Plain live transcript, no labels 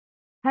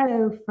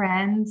Hello,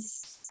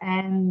 friends,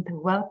 and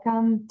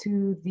welcome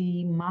to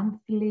the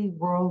monthly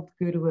World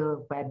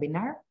Goodwill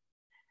webinar,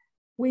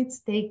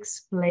 which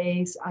takes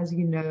place, as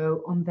you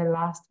know, on the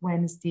last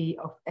Wednesday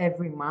of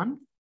every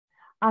month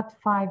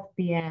at 5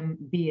 p.m.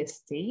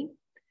 BST,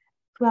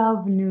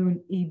 12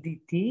 noon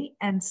EDT,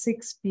 and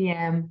 6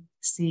 p.m.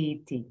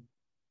 CET.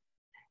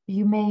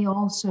 You may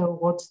also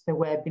watch the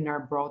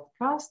webinar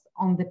broadcast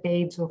on the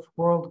page of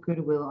World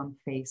Goodwill on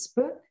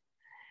Facebook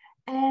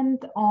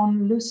and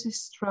on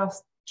Lucy's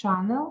Trust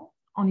channel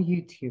on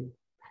YouTube.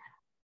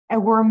 A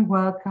warm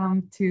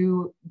welcome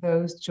to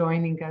those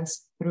joining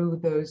us through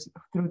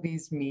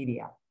these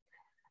media.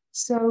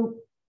 So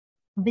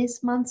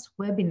this month's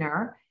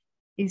webinar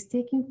is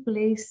taking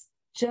place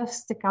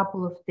just a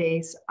couple of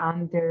days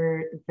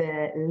under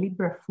the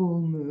Libra full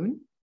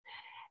moon.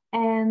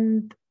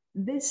 And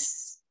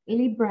this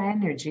Libra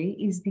energy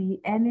is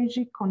the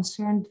energy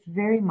concerned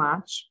very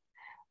much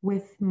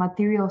with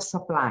material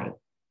supply.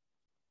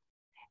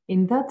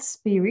 In that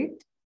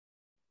spirit,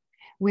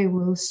 we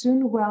will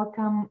soon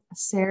welcome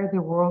Share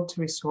the World's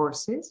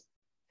Resources,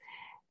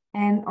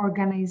 an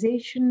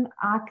organization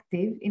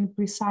active in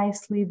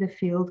precisely the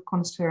field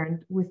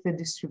concerned with the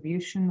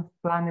distribution of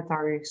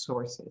planetary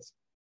resources.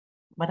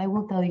 But I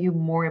will tell you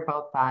more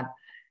about that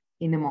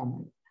in a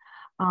moment.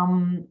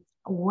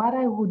 What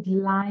I would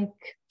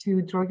like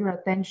to draw your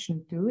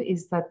attention to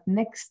is that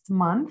next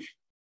month,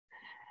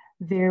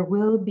 there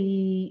will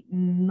be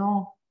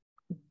no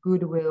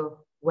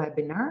Goodwill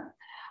webinar,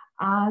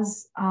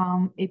 as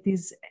it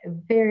is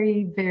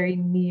very, very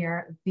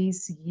near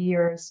this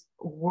year's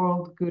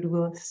World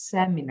Goodwill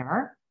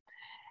Seminar.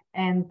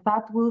 And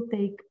that will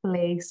take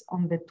place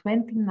on the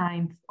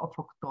 29th of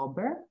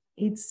October.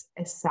 It's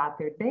a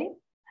Saturday.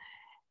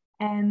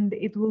 And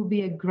it will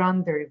be a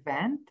grander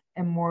event,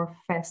 a more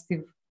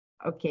festive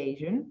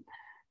occasion.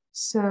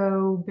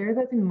 So bear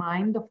that in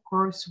mind. Of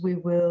course, we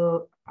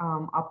will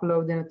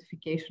upload the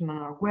notification on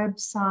our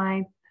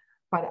website,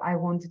 but I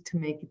wanted to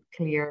make it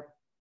clear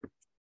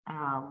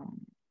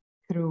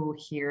through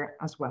here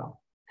as well.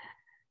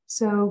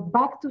 So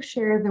back to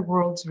Share the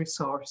World's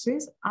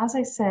Resources. As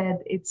I said,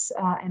 it's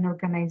an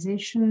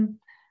organization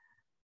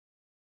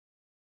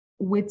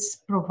which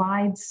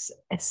provides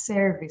a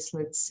service,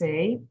 let's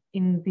say,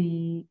 in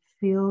the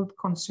field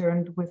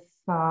concerned with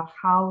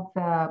how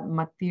the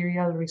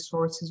material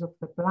resources of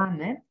the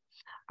planet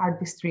are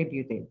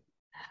distributed.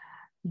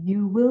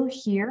 You will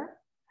hear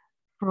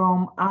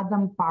from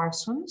Adam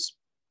Parsons,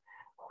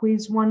 who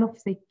is one of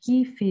the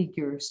key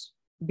figures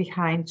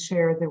behind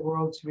Share the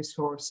World's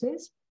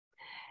Resources,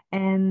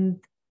 and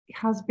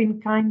has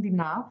been kind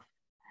enough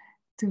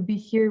to be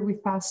here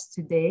with us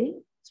today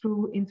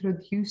to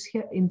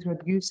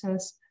introduce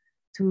us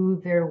to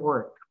their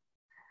work.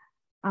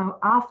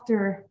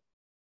 After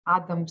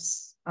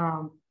Adam's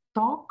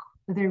talk,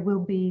 there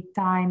will be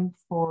time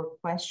for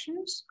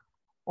questions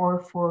or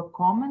for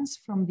comments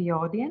from the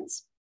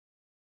audience.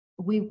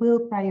 We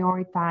will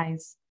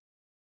prioritize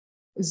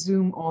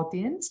Zoom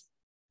audience,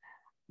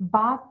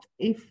 but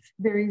if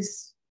there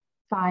is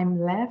time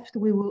left,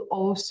 we will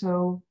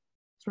also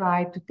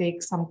try to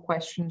take some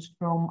questions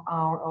from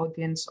our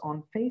audience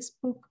on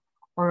Facebook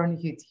or on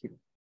YouTube.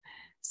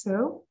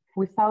 So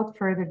without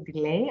further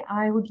delay,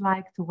 I would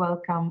like to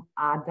welcome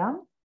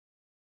Adam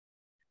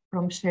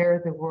from Share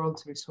the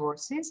World's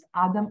Resources.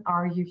 Adam,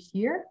 are you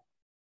here?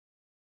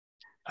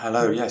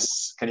 Hello,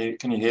 yes. Can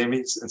you hear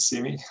me and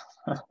see me?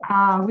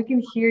 We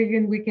can hear you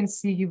and we can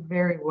see you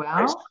very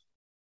well. Great.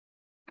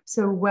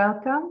 So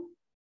welcome.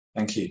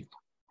 Thank you.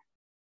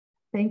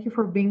 Thank you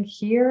for being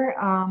here.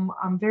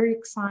 I'm very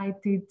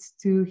excited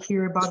to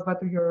hear about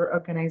what your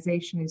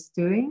organization is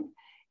doing.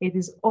 It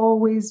is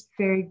always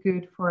very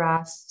good for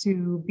us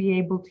to be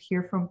able to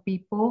hear from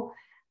people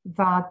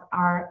that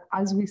are,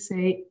 as we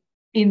say,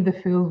 in the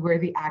field where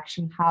the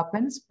action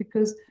happens,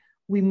 because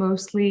we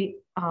mostly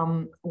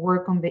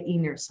work on the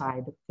inner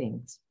side of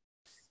things.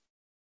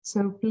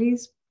 So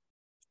please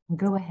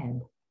go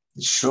ahead.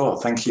 Sure,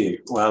 thank you.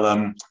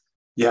 Well,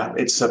 yeah,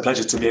 it's a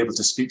pleasure to be able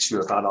to speak to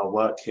you about our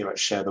work here at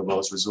Share the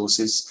World's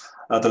Resources.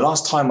 The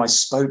last time I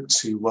spoke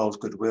to World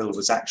Goodwill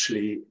was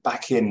actually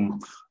back in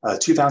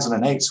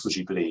 2008, would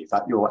you believe,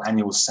 at your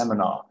annual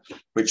seminar,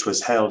 which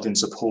was held in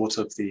support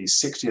of the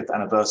 60th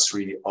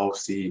anniversary of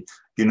the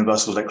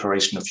Universal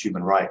Declaration of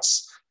Human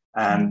Rights.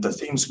 And the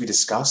themes we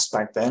discussed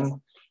back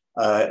then,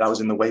 that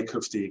was in the wake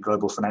of the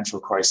global financial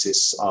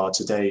crisis, are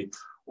today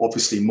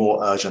obviously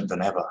more urgent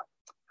than ever.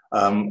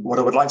 What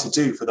I would like to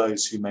do for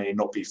those who may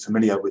not be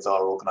familiar with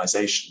our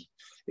organization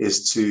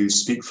is to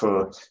speak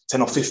for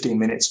 10 or 15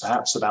 minutes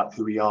perhaps about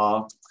who we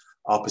are,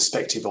 our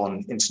perspective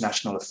on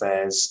international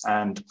affairs,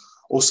 and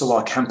also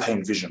our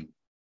campaign vision.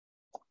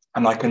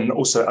 And I can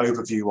also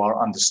overview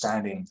our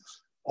understanding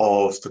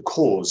of the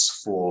cause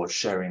for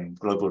sharing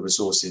global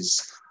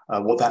resources,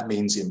 what that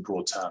means in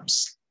broad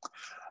terms.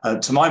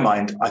 To my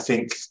mind, I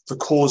think the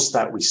cause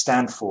that we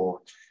stand for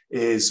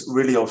is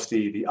really of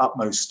the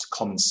utmost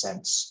common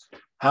sense.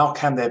 How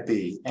can there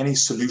be any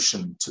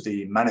solution to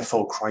the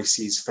manifold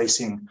crises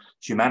facing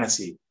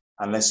humanity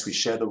unless we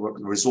share the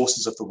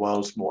resources of the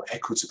world more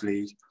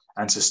equitably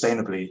and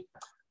sustainably,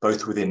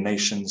 both within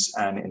nations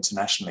and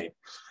internationally.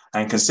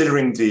 And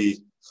considering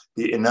the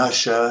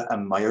inertia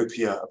and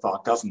myopia of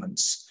our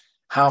governments,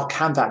 how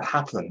can that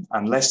happen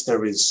unless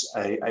there is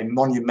a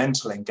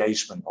monumental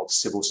engagement of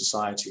civil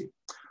society,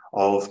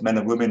 of men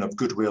and women of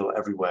goodwill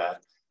everywhere,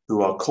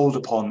 who are called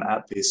upon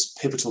at this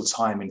pivotal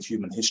time in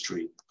human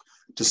history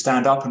to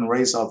stand up and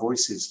raise our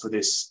voices for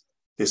this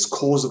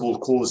cause of all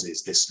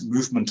causes, this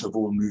movement of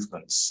all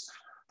movements,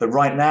 that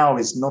right now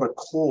is not a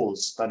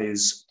cause that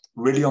is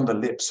really on the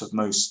lips of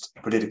most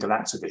political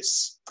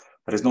activists,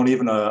 that is not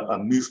even a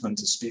movement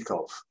to speak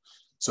of.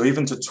 So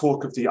even to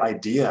talk of the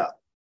idea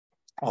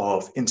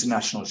of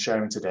international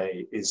sharing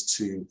today is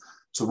to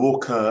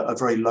walk a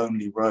very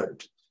lonely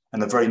road,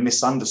 and a very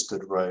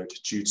misunderstood road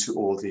due to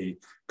all the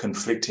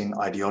conflicting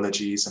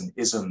ideologies and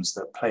isms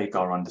that plague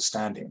our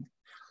understanding.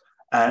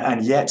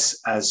 And yet,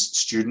 as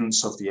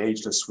students of the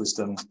ageless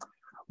wisdom,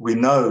 we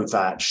know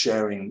that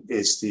sharing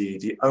is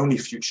the only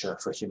future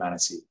for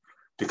humanity,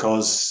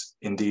 because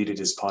indeed it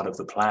is part of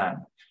the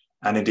plan.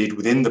 And indeed,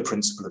 within the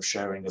principle of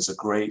sharing is a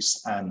great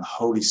and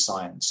holy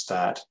science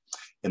that,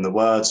 in the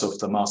words of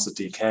the Master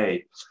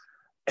DK,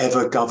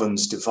 ever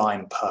governs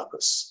divine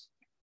purpose.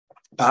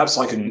 Perhaps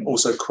I can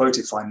also quote,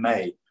 if I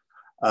may,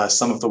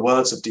 some of the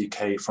words of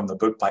DK from the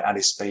book by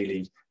Alice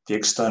Bailey, The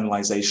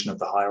Externalization of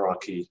the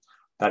Hierarchy,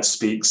 that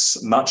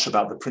speaks much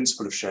about the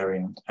principle of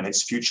sharing and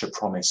its future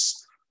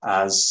promise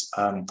as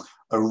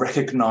a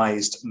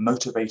recognized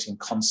motivating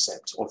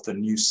concept of the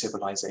new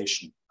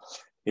civilization.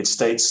 It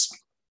states,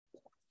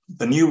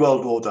 the new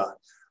world order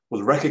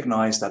will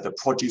recognize that the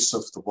produce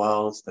of the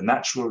world, the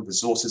natural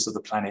resources of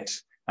the planet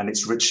and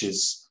its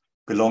riches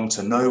belong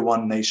to no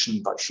one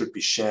nation but should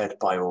be shared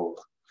by all.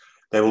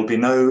 There will be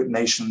no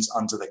nations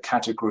under the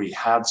category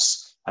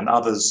haves and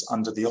others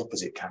under the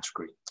opposite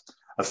category.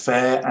 A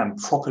fair and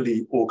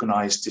properly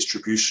organized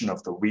distribution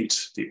of the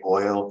wheat, the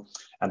oil,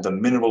 and the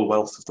mineral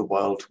wealth of the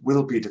world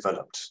will be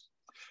developed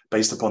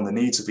based upon the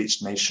needs of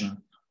each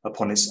nation,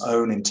 upon its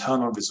own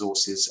internal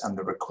resources and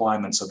the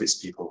requirements of its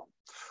people.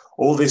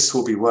 All this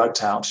will be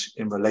worked out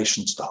in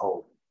relation to the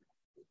whole.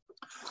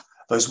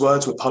 Those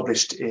words were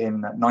published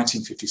in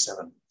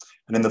 1957.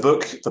 And in the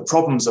book, The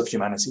Problems of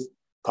Humanity,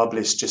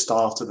 published just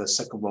after the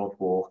Second World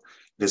War,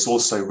 it is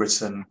also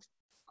written,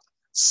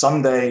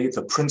 someday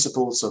the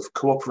principles of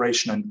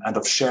cooperation and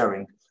of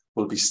sharing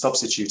will be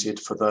substituted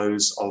for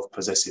those of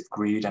possessive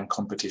greed and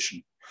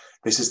competition.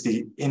 This is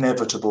the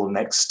inevitable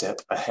next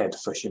step ahead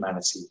for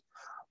humanity,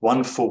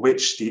 one for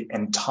which the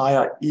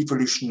entire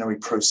evolutionary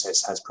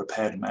process has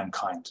prepared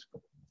mankind.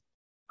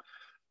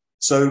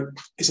 So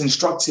it's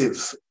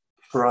instructive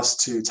for us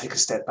to take a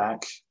step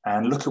back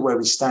and look at where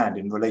we stand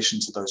in relation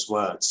to those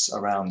words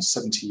around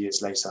 70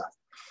 years later.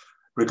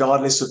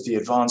 Regardless of the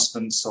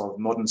advancements of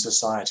modern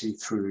society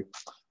through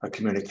a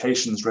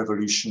communications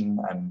revolution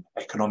and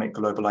economic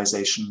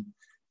globalization,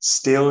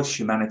 still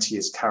humanity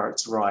is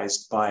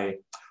characterized by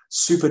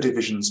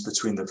superdivisions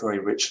between the very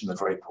rich and the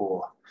very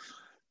poor.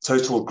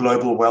 Total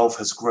global wealth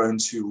has grown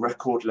to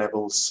record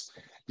levels,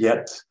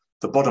 yet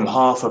the bottom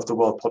half of the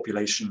world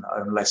population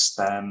own less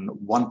than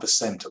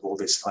 1% of all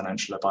this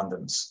financial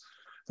abundance.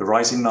 The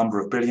rising number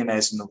of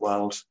billionaires in the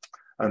world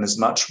own as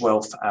much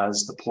wealth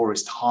as the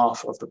poorest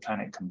half of the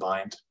planet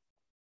combined.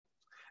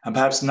 And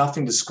perhaps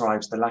nothing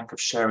describes the lack of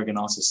sharing in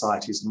our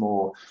societies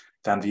more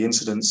than the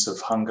incidence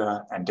of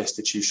hunger and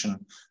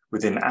destitution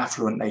within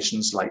affluent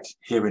nations like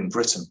here in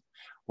Britain,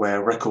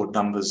 where record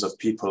numbers of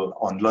people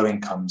on low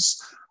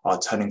incomes are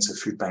turning to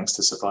food banks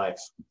to survive.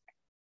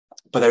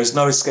 But there is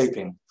no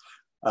escaping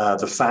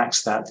the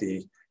fact that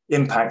the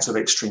impact of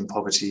extreme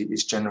poverty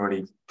is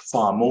generally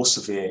far more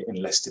severe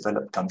in less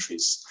developed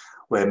countries,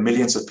 where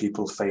millions of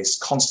people face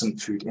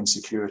constant food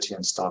insecurity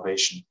and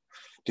starvation,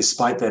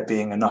 despite there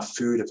being enough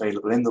food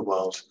available in the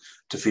world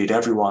to feed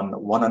everyone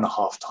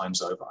 1.5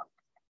 times over.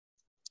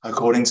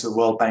 According to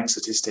World Bank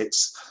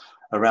statistics,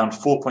 around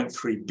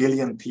 4.3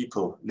 billion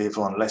people live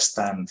on less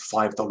than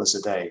 $5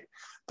 a day,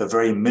 the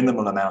very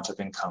minimal amount of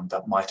income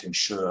that might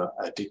ensure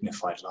a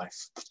dignified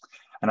life.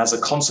 And as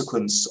a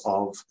consequence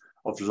of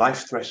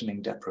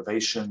life-threatening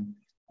deprivation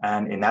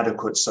and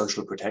inadequate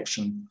social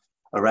protection,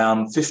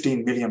 around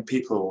 15 million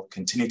people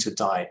continue to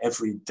die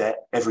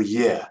every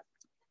year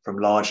from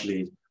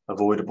largely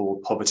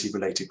avoidable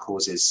poverty-related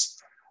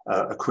causes,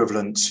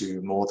 equivalent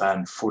to more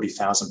than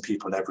 40,000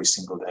 people every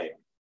single day.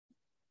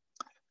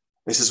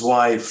 This is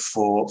why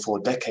for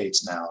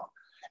decades now,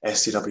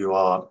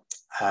 SCWR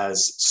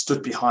has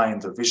stood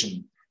behind the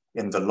vision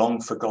in the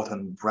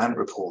long-forgotten Brandt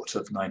Report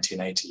of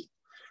 1980.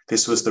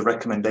 This was the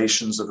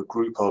recommendations of a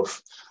group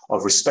of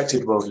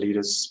respected world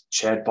leaders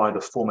chaired by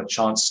the former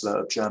Chancellor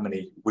of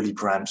Germany, Willy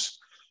Brandt,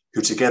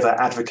 who together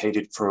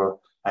advocated for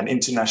an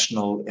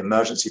international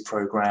emergency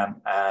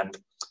program and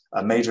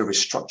a major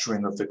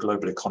restructuring of the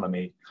global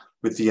economy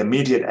with the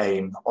immediate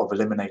aim of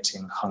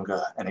eliminating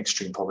hunger and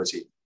extreme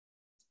poverty.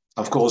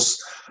 Of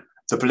course,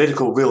 the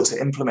political will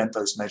to implement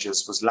those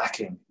measures was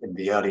lacking in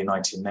the early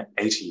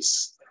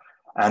 1980s.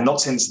 And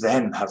not since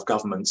then have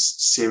governments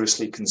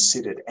seriously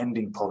considered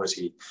ending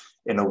poverty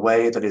in a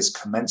way that is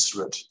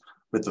commensurate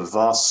with the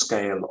vast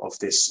scale of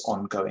this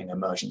ongoing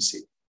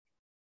emergency.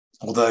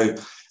 Although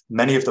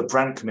many of the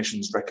Brandt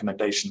Commission's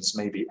recommendations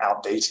may be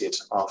outdated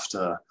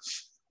after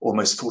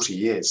almost 40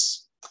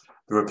 years,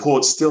 the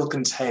report still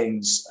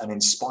contains an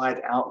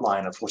inspired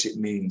outline of what it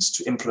means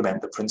to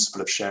implement the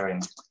principle of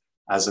sharing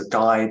as a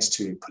guide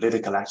to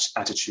political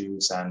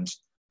attitudes and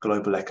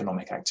global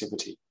economic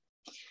activity.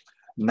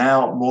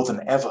 Now, more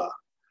than ever,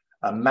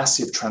 a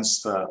massive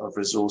transfer of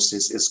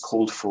resources is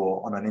called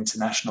for on an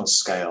international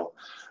scale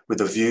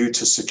with a view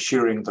to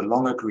securing the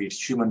long-agreed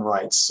human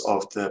rights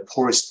of the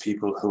poorest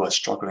people who are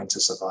struggling to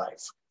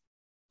survive.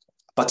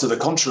 But to the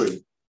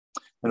contrary,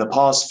 in the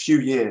past few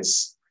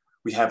years,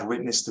 we have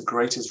witnessed the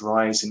greatest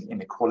rise in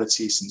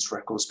inequality since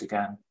records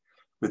began,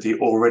 with the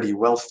already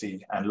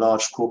wealthy and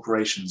large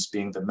corporations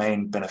being the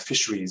main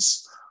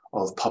beneficiaries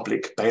of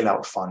public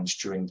bailout funds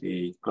during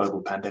the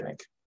global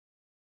pandemic.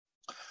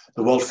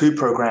 The World Food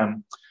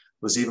Programme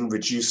was even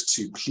reduced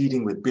to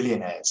pleading with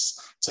billionaires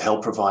to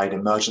help provide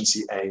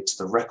emergency aid to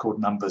the record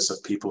numbers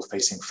of people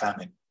facing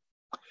famine.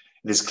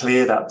 It is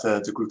clear that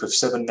the Group of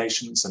 7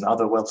 nations and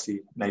other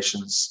wealthy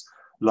nations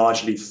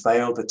largely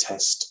failed the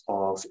test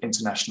of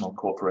international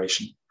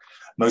cooperation,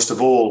 most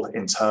of all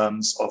in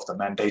terms of the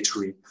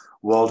mandatory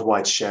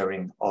worldwide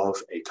sharing of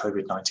a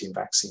COVID-19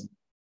 vaccine.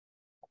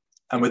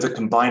 And with the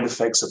combined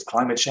effects of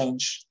climate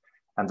change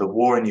and the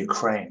war in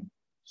Ukraine,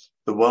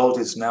 the world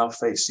is now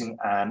facing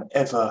an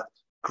ever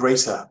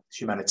greater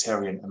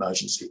humanitarian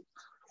emergency.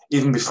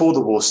 Even before the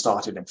war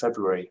started in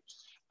February,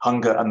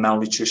 hunger and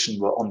malnutrition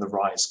were on the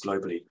rise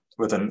globally,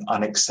 with an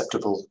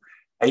unacceptable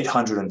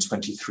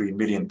 823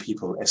 million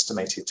people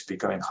estimated to be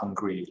going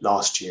hungry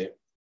last year.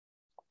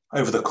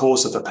 Over the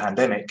course of the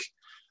pandemic,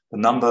 the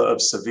number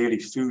of severely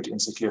food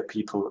insecure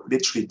people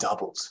literally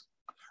doubled,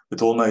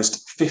 with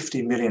almost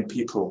 50 million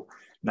people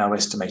now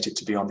estimated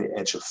to be on the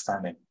edge of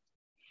famine.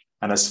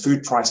 And as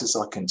food prices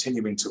are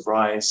continuing to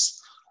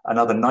rise,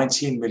 another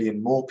 19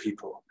 million more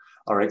people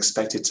are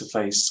expected to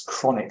face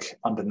chronic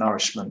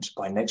undernourishment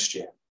by next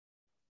year.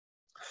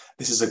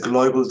 This is a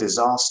global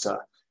disaster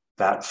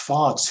that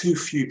far too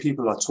few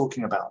people are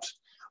talking about,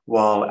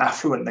 while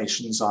affluent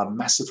nations are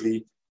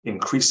massively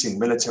increasing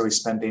military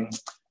spending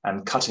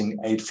and cutting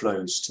aid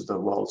flows to the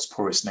world's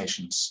poorest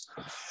nations.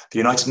 The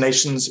United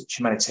Nations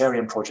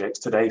humanitarian projects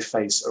today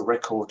face a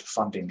record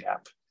funding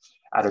gap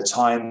at a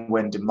time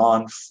when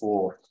demand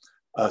for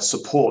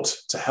support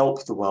to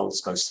help the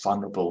world's most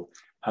vulnerable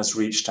has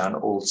reached an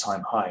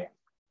all-time high.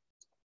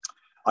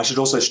 I should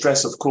also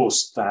stress, of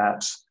course,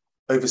 that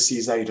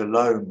overseas aid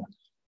alone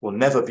will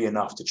never be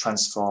enough to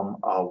transform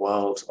our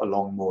world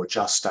along more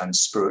just and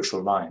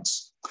spiritual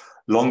lines.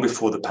 Long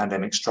before the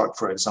pandemic struck,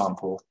 for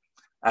example,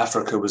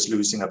 Africa was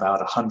losing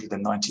about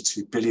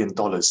 $192 billion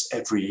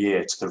every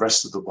year to the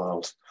rest of the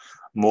world,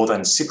 more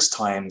than 6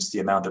 times the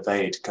amount of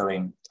aid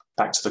going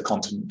back to the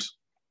continent.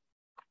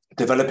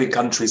 Developing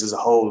countries as a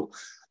whole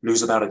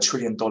lose about $1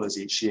 trillion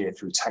each year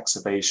through tax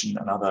evasion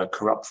and other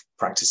corrupt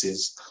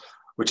practices,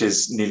 which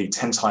is nearly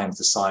 10 times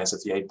the size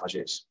of the aid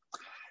budget.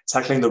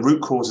 Tackling the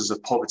root causes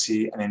of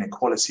poverty and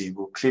inequality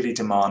will clearly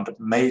demand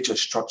major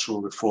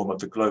structural reform of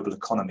the global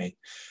economy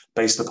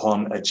based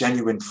upon a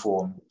genuine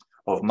form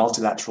of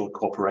multilateral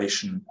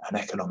cooperation and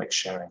economic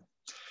sharing.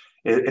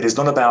 It is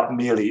not about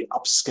merely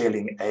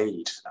upscaling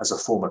aid as a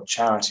form of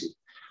charity.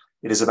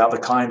 It is about the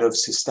kind of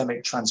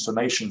systemic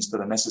transformations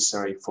that are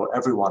necessary for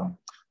everyone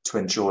to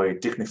enjoy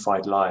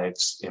dignified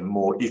lives in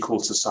more equal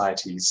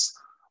societies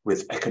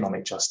with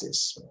economic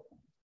justice.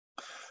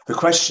 The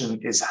question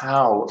is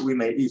how we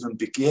may even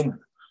begin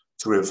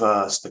to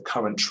reverse the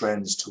current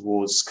trends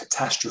towards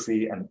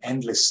catastrophe and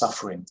endless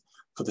suffering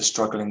for the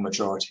struggling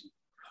majority.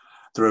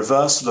 The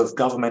reversal of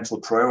governmental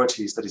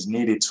priorities that is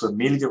needed to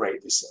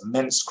ameliorate this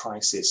immense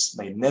crisis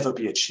may never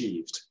be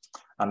achieved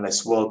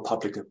unless world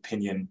public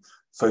opinion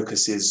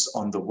focuses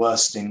on the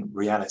worsening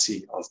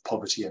reality of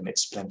poverty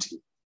amidst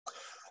plenty.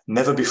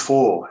 Never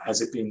before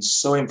has it been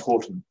so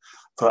important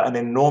for an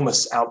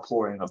enormous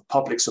outpouring of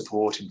public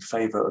support in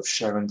favor of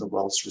sharing the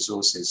world's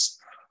resources,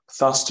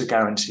 thus to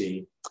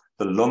guarantee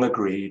the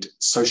long-agreed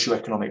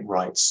socio-economic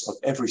rights of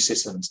every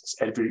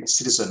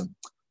citizen,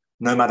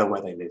 no matter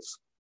where they live.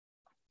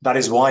 That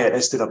is why at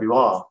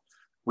SDWR,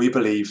 we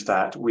believe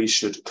that we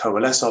should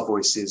coalesce our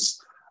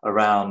voices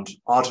around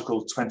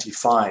Article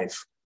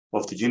 25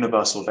 of the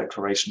Universal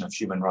Declaration of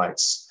Human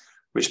Rights,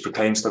 which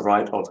proclaims the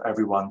right of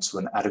everyone to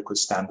an adequate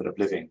standard of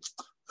living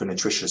for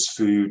nutritious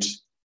food,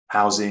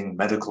 housing,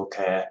 medical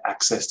care,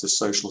 access to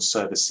social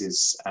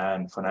services,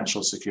 and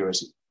financial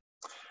security.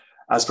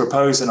 As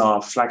proposed in our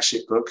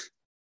flagship book,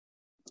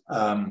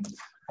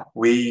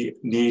 we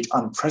need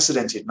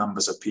unprecedented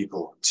numbers of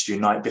people to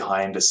unite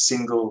behind a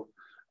single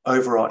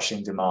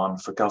overarching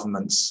demand for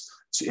governments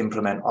to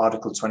implement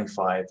Article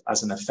 25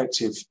 as an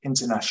effective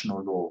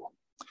international law.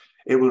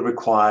 It will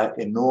require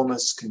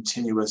enormous,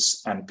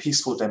 continuous, and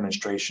peaceful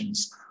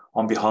demonstrations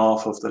on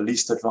behalf of the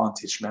least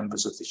advantaged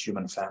members of the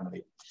human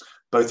family,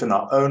 both in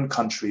our own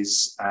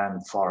countries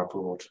and far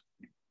abroad.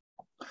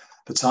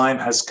 The time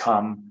has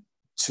come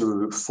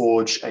to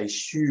forge a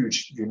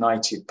huge,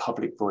 united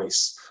public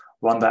voice,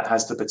 one that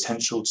has the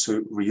potential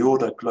to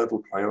reorder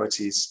global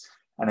priorities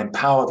and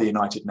empower the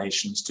United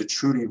Nations to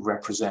truly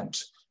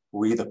represent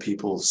we the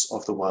peoples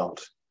of the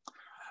world.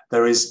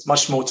 There is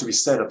much more to be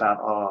said about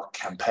our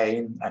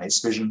campaign and its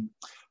vision,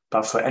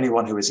 but for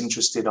anyone who is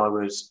interested, I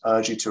would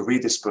urge you to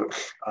read this book,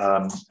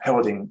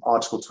 heralding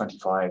Article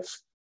 25,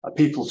 A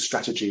People's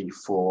Strategy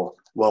for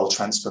World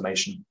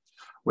Transformation,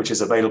 which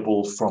is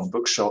available from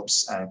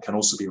bookshops and can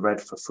also be read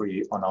for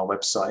free on our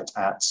website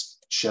at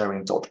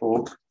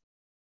sharing.org.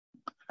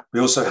 We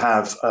also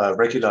have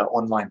regular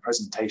online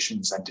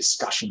presentations and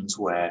discussions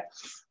where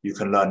you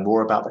can learn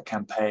more about the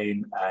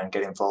campaign and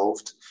get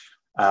involved.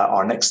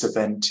 Our next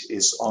event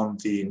is on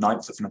the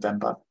 9th of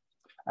November,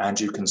 and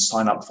you can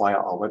sign up via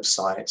our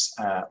website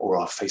or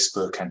our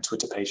Facebook and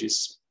Twitter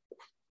pages.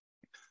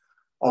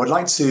 I would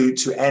like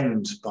to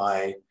end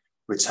by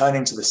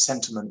returning to the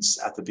sentiments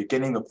at the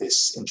beginning of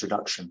this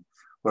introduction,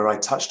 where I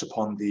touched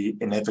upon the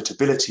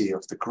inevitability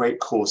of the great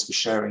cause for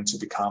sharing to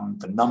become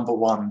the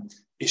 #1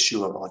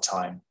 issue of our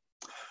time.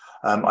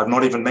 I've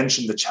not even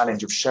mentioned the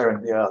challenge of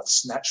sharing the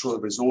Earth's natural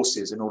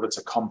resources in order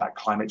to combat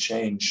climate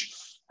change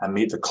and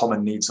meet the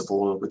common needs of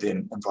all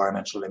within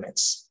environmental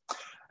limits.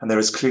 And there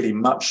is clearly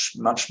much,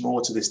 much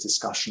more to this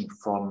discussion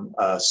from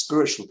a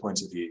spiritual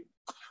point of view,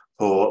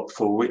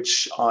 for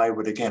which I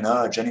would again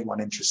urge anyone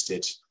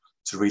interested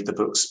to read the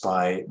books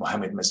by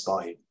Mohammed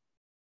Misbahi.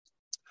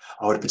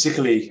 I would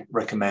particularly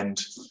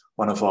recommend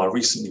one of our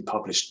recently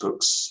published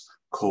books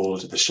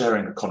called The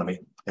Sharing Economy,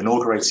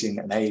 Inaugurating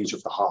an Age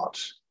of the Heart,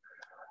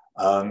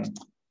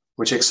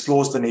 which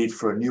explores the need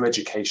for a new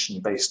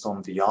education based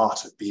on the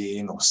art of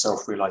being or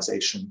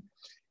self-realization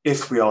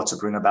if we are to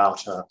bring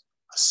about a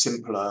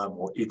simpler,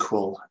 more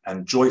equal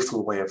and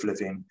joyful way of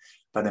living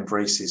that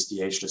embraces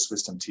the ageless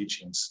wisdom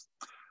teachings.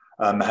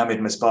 Mohammed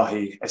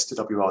Misbahi,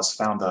 STWR's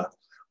founder,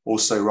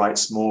 also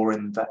writes more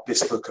in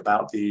this book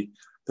about the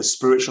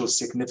spiritual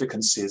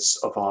significances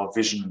of our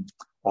vision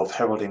of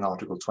heralding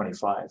Article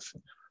 25.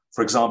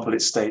 For example,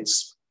 it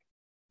states,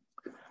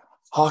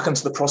 "Hearken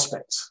to the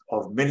prospect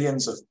of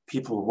millions of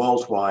people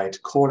worldwide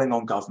calling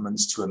on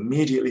governments to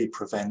immediately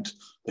prevent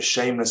the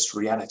shameless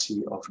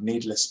reality of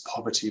needless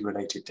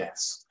poverty-related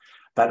deaths.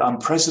 That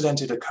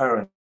unprecedented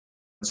occurrence,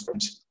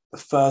 the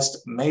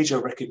first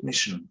major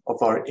recognition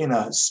of our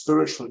inner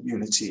spiritual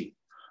unity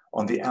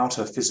on the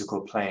outer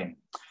physical plane,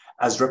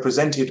 as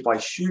represented by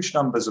huge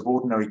numbers of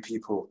ordinary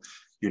people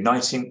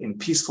uniting in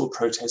peaceful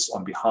protest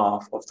on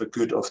behalf of the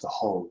good of the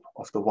whole,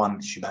 of the one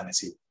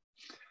humanity."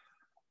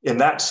 In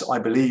that, I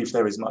believe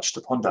there is much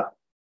to ponder,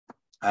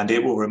 and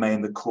it will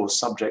remain the core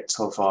subject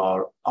of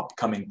our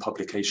upcoming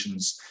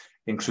publications,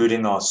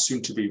 including our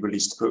soon-to-be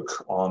released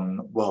book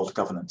on world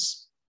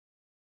governance.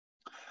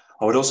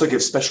 I would also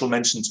give special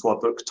mention to our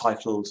book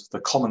titled The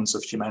Commons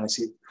of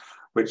Humanity,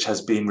 which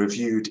has been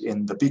reviewed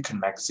in the Beacon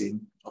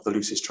magazine of the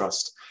Lucis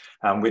Trust,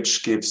 and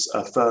which gives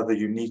a further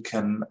unique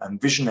and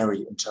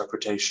visionary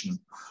interpretation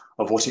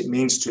of what it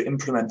means to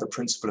implement the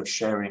principle of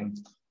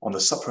sharing on the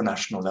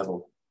supranational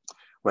level,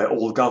 where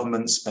all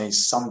governments may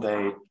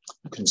someday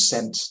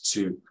consent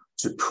to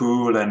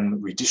pool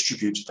and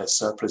redistribute their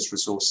surplus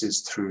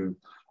resources through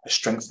a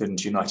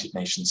strengthened United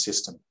Nations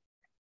system.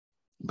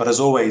 But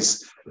as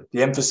always,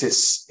 the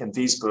emphasis in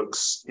these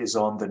books is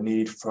on the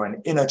need for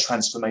an inner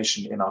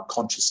transformation in our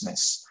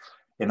consciousness,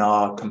 in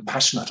our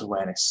compassionate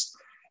awareness,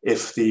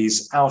 if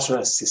these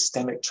outer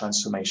systemic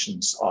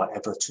transformations are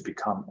ever to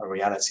become a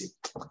reality.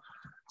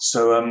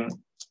 So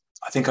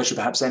I think I should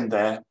perhaps end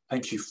there.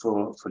 Thank you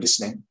for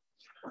listening.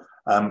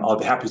 I'll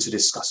be happy to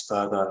discuss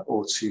further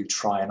or to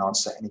try and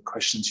answer any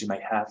questions you may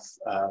have.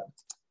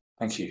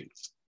 Thank you.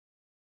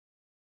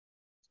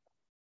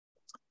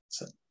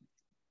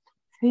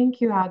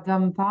 Thank you,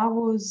 Adam. That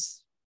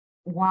was,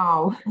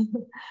 wow.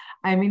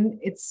 I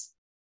mean,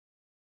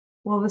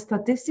 the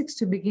statistics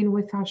to begin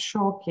with are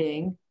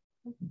shocking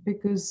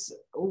because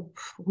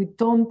we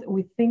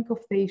think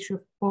of the issue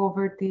of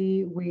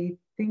poverty, we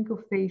think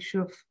of the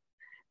issue of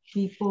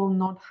people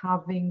not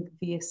having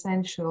the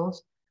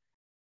essentials,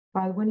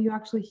 but when you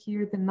actually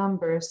hear the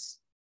numbers,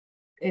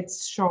 it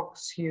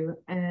shocks you.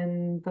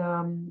 And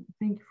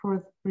thank you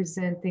for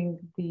presenting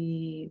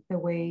the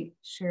way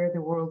Share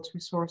the World's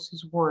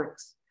Resources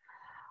works.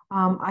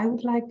 I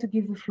would like to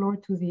give the floor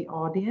to the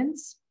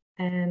audience,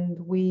 and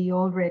we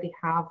already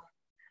have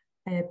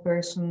a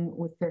person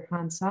with their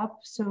hands up.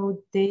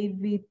 So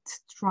David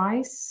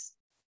Trice,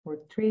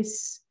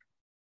 please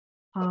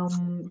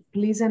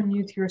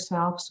unmute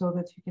yourself so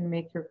that you can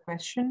make your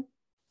question.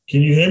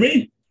 Can you hear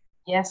me?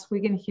 Yes, we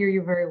can hear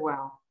you very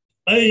well.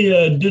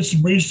 I did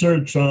some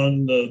research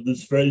on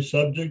this very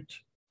subject,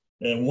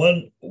 and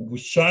one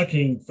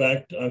shocking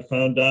fact I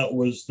found out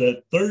was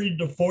that 30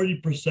 to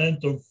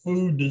 40% of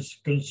food that's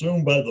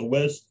consumed by the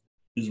West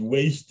is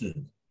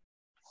wasted.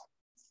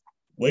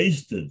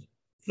 Wasted,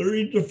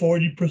 30 to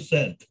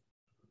 40%.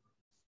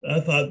 I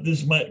thought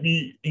this might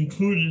be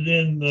included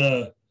in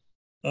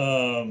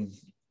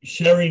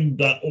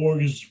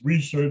sharing.org's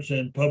research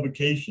and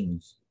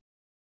publications.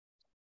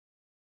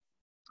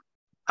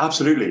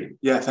 Absolutely.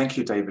 Yeah, thank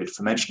you, David,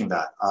 for mentioning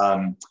that.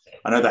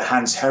 I know that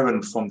Hans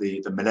Herren from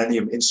the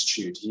Millennium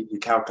Institute, he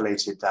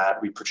calculated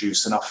that we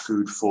produce enough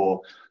food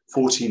for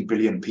 14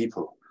 billion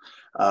people.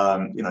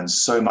 And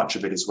so much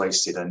of it is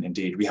wasted. And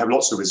indeed, we have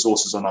lots of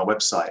resources on our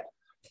website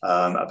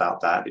about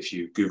that. If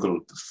you Google,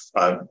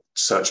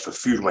 search for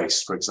food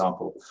waste, for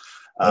example.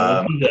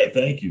 I'll do that.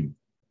 Thank you.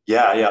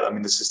 Yeah. I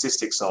mean, the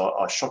statistics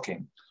are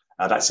shocking.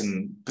 That's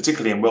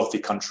particularly in wealthy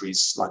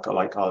countries like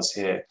ours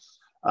here.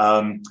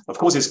 Of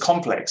course, it's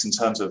complex in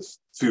terms of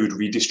food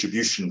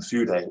redistribution,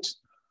 food aid.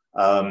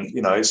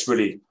 It's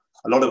really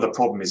a lot of the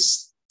problem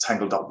is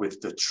tangled up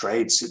with the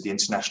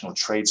international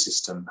trade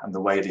system and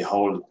the way the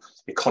whole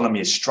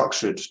economy is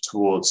structured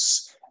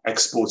towards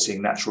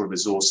exporting natural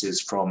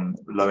resources from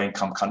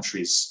low-income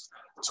countries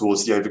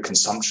towards the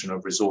overconsumption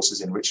of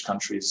resources in rich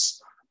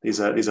countries. These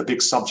are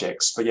big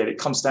subjects, but yet it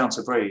comes down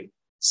to very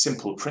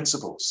simple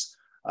principles.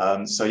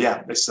 It's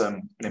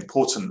an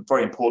important,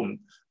 very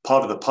important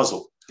part of the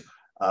puzzle.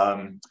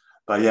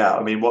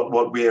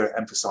 What we're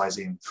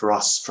emphasizing for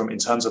us in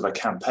terms of a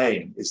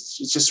campaign is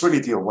just really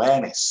the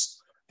awareness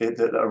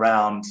that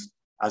around,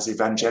 as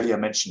Evangelia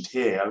mentioned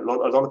here, a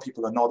lot of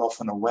people are not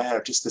often aware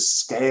of just the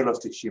scale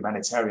of the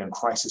humanitarian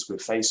crisis we're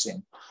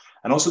facing,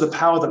 and also the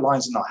power that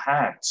lies in our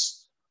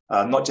hands,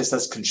 not just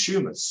as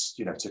consumers,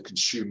 to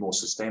consume more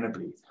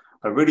sustainably,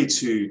 but really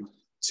to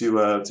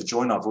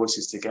join our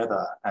voices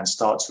together and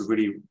start to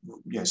really,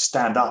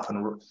 stand up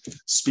and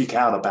speak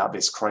out about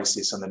this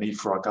crisis and the need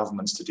for our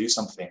governments to do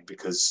something,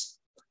 because,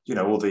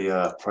 all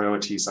the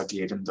priorities are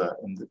geared in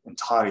the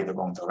entirely the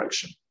wrong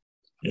direction.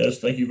 Yes,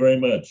 thank you very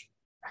much.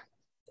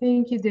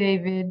 Thank you,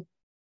 David.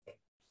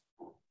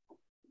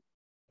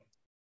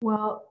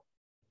 Well,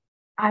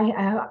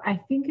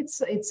 I think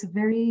it's a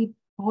very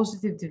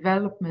positive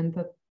development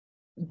that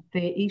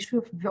the issue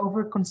of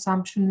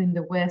overconsumption in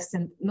the West,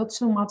 and not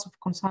so much of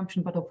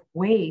consumption, but of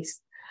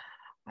waste,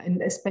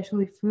 and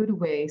especially food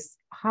waste,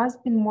 has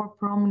been more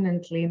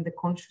prominently in the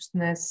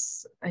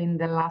consciousness in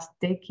the last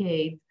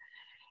decade.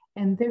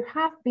 And there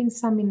have been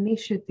some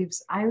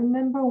initiatives. I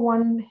remember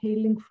one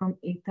hailing from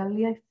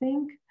Italy, I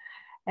think,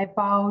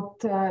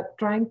 about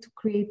trying to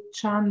create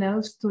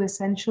channels to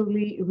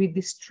essentially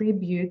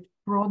redistribute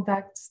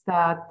products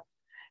that,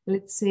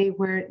 let's say,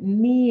 were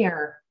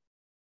near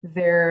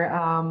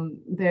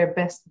their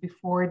best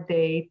before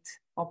date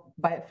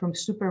from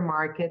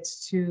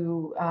supermarkets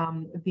to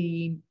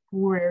the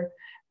poorer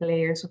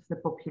layers of the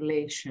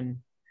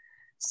population.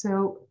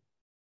 So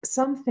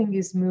something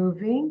is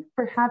moving.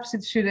 Perhaps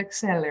it should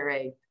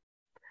accelerate.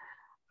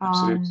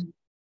 Absolutely.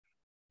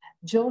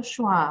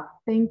 Joshua,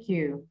 thank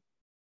you.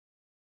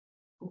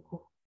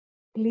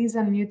 Please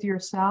unmute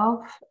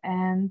yourself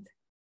and...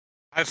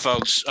 Hi,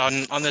 folks.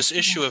 On this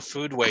issue of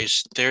food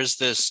waste, there's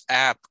this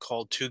app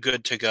called Too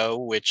Good To Go,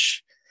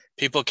 which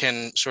people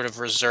can sort of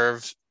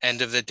reserve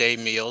end-of-the-day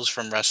meals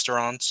from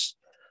restaurants.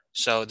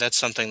 So that's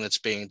something that's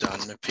being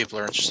done if people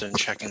are interested in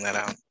checking that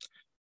out.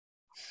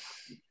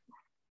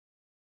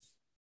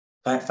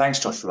 Thanks,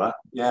 Joshua.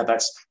 Yeah,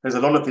 there's a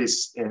lot of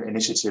these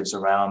initiatives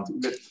around.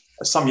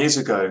 Some years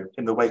ago,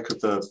 in the wake of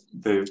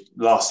the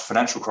last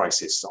financial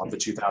crisis of the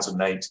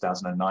 2008,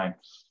 2009,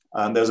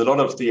 there was a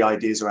lot of the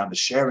ideas around the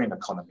sharing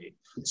economy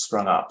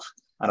sprung up.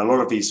 And a lot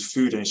of these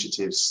food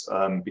initiatives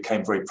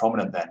became very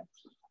prominent then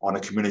on a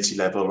community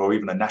level or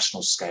even a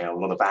national scale. A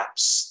lot of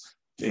apps,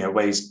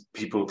 ways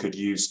people could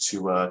use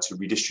to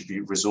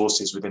redistribute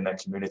resources within their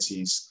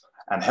communities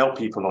and help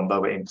people on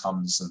lower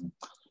incomes, and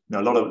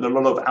a lot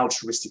of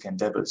altruistic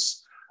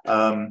endeavors.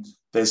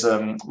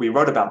 We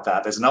wrote about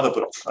that. There's another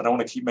book. I don't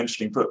want to keep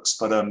mentioning books,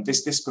 but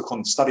this book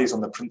on studies on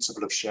the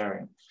principle of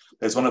sharing.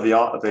 There's one of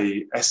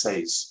the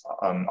essays,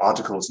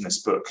 articles in this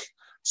book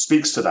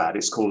speaks to that.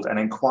 It's called An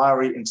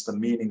Inquiry into the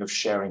Meaning of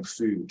Sharing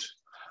Food.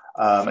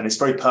 And it's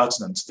very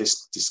pertinent to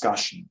this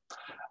discussion.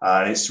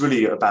 And it's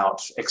really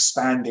about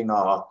expanding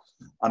our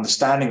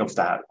understanding of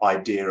that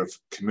idea of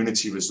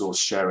community resource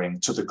sharing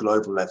to the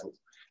global level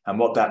and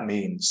what that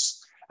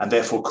means, and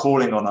therefore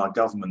calling on our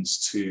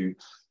governments to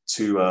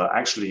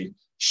actually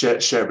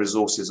share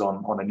resources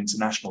on an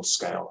international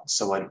scale.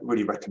 So I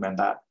really recommend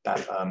that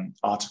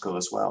article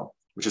as well,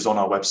 which is on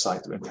our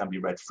website and can be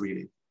read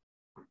freely.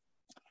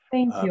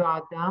 Thank you,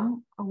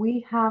 Adam.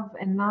 We have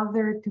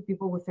another two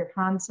people with their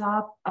hands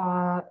up.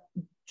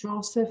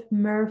 Joseph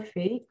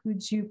Murphy,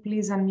 could you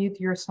please unmute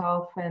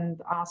yourself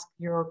and ask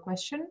your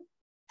question?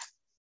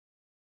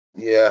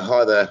 Yeah,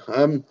 hi there.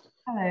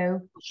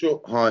 Hello. Sure.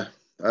 Hi.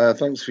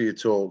 Thanks for your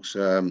talks.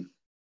 I'm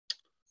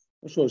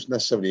not sure it's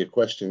necessarily a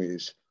question.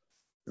 Is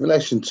in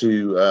relation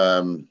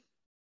to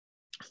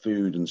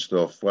food and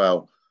stuff.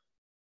 Well,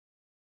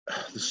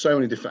 there's so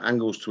many different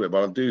angles to it,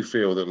 but I do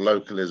feel that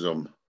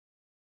localism,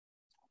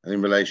 and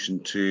in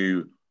relation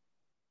to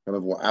kind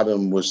of what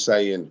Adam was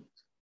saying,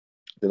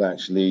 that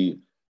actually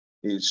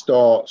it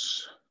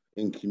starts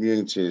in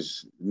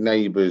communities,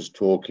 neighbours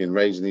talking,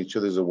 raising each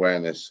other's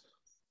awareness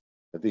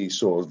of these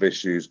sort of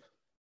issues.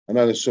 I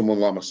know there's someone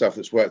like myself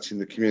that's worked in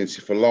the community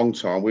for a long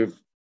time. We've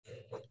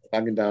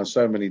banging down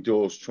so many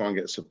doors to try and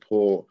get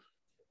support,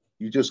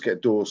 you just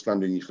get doors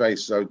slammed in your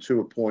face. So to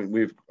a point,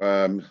 we've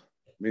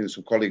me and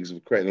some colleagues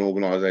have created an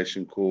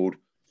organisation called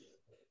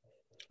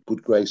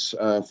Good Grace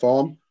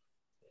Farm,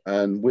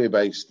 and we're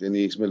based in the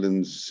East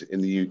Midlands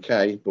in the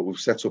UK, but we've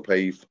set up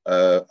a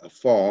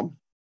farm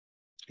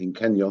in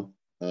Kenya.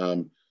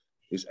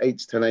 It's 8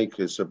 to 10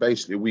 acres. So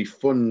basically, we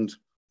fund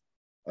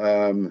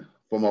from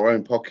our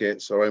own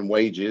pockets, our own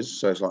wages.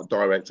 So it's like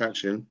direct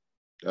action,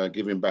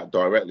 giving back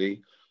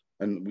directly,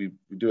 and we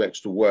do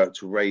extra work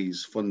to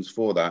raise funds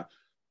for that.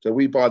 So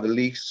we buy the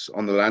lease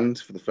on the land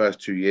for the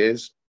first 2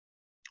 years.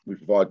 We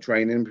provide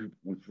training.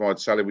 We provide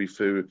salary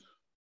for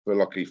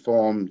like a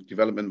farm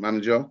development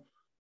manager.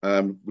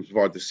 We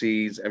provide the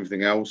seeds,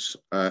 everything else.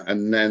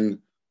 And then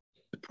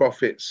the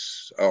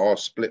profits are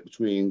split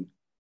between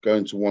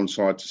going to one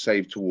side to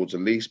save towards a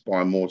lease,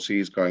 buying more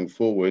seeds going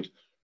forward,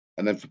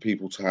 and then for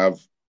people to have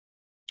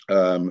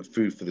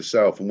food for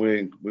themselves. And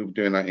we're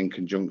doing that in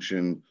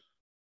conjunction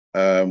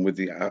with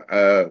the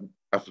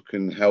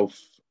African Health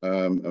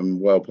and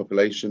World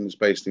Population that's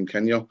based in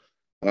Kenya.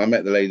 And I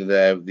met the lady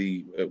there,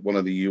 one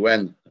of the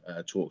UN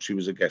talks. She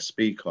was a guest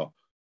speaker.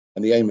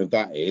 And the aim of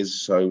that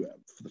is, so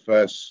for the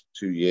first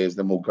 2 years,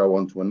 then we'll go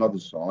on to another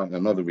site in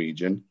another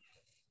region.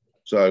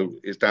 So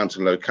it's down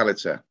to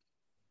locality,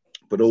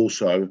 but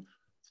also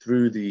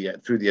through the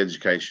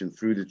education,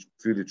 through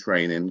the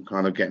training,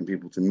 kind of getting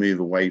people to move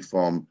away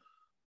from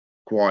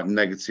quite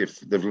negative.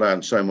 They've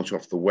learned so much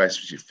off the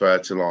West, which is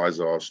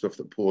fertilizer, stuff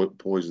that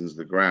poisons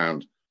the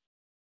ground,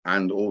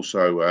 and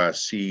also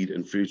seed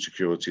and food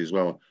security as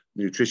well,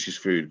 nutritious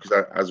food,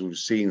 because as we've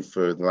seen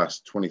for the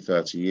last 20,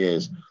 30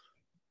 years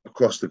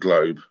across the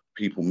globe,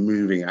 people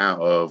moving out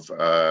of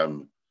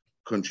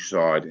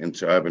countryside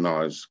into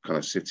urbanized kind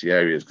of city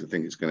areas because they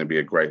think it's going to be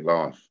a great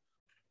life,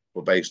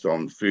 but based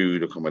on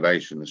food,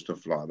 accommodation and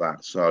stuff like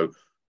that. So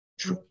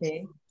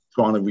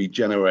trying to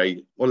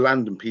regenerate, well,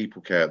 land and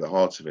people care at the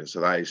heart of it. So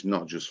that is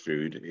not just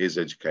food, it is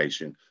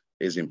education,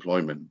 it is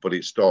employment, but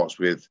it starts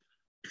with,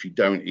 if you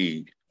don't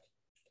eat,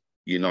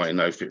 you're not in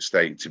no fit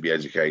state to be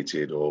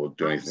educated or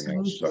do anything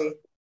else. So.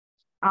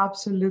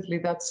 Absolutely,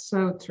 that's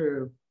so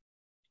true.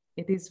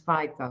 It is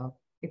vital.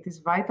 It is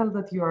vital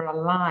that you are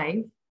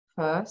alive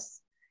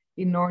first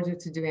in order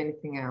to do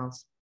anything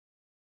else.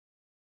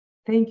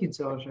 Thank you,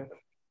 Joseph.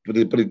 But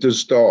it does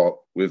start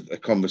with a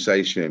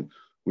conversation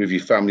with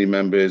your family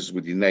members,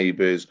 with your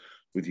neighbours,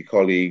 with your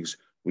colleagues,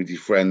 with your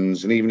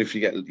friends, and even if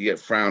you get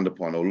frowned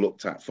upon or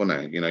looked at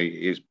funny,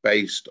 it's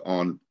based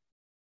on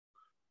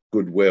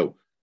goodwill.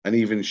 And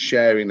even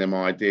sharing them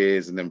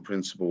ideas and them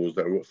principles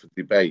that are up for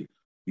debate,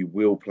 you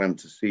will plant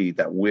to see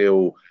that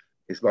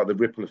it's like the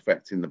ripple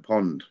effect in the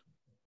pond.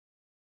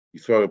 You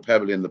throw a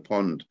pebble in the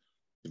pond,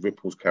 the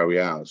ripples carry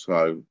out.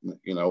 So,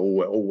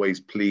 always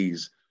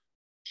please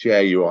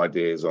share your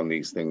ideas on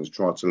these things,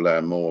 try to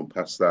learn more and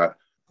pass that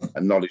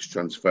and knowledge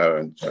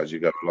transfer as you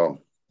go along.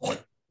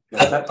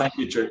 Yeah, thank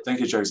you,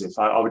 Joseph.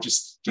 I would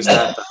just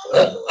add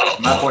that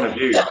from that point of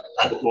view,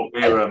 what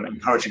we're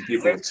encouraging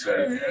people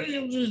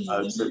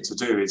to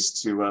do is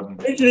to. I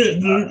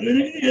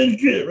can't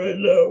get right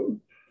now.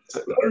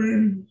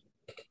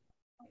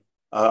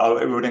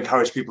 I would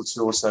encourage people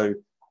to also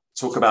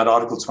talk about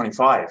Article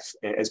 25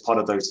 as part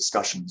of those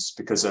discussions,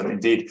 because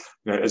indeed,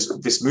 as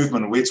this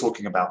movement we're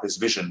talking about, this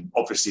vision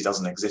obviously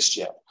doesn't exist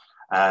yet,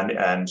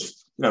 and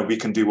we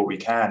can do what we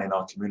can in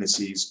our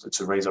communities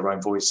to raise our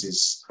own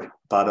voices,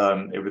 but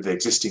with the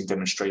existing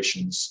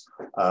demonstrations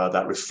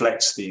that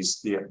reflects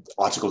the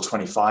Article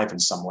 25 in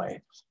some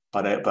way,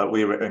 but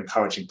we're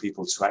encouraging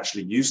people to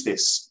actually use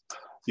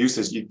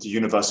the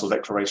Universal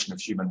Declaration of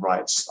Human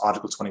Rights,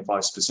 Article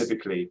 25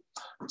 specifically,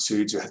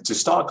 to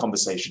start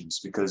conversations,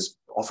 because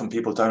often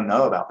people don't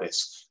know about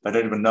this. They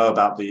don't even know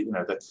about the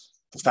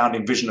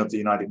founding vision of the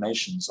United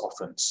Nations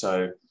often.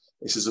 So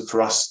this is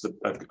for us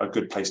a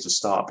good place to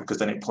start, because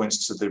then it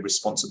points to the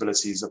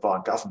responsibilities of our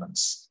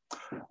governments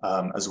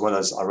as well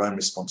as our own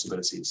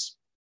responsibilities.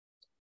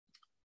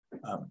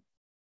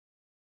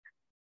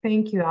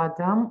 Thank you,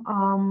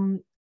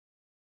 Adam.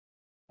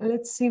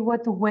 Let's see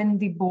what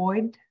Wendy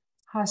Boyd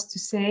has to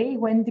say.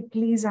 Wendy,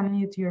 please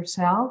unmute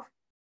yourself.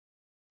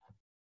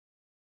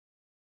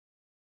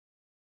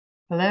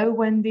 Hello,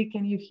 Wendy,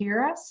 can you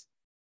hear us?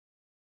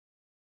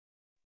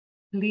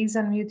 Please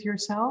unmute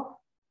yourself.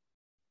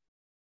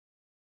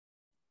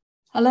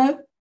 Hello?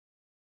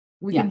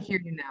 We can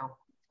hear you now.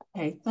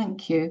 Okay,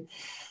 thank you.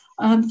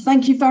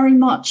 Thank you very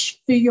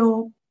much for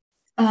your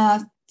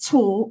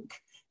talk.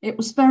 It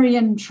was very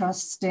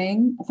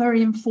interesting,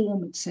 very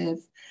informative.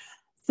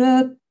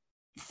 The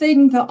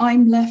thing that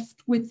I'm left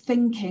with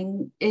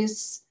thinking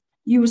is,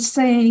 you were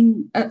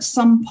saying at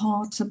some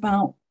part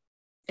about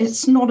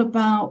it's not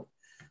about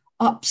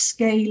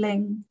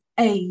upscaling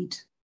aid,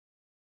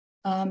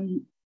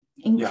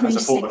 increasing as a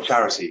form of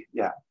charity.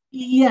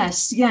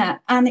 Yes,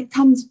 and it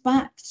comes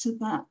back to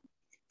that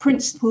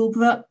principle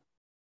that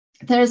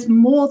there's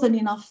more than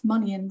enough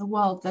money in the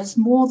world, there's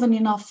more than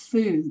enough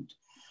food.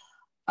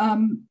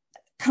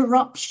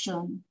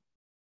 Corruption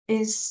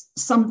is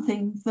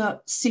something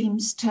that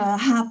seems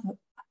to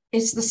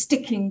is the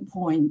sticking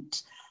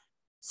point.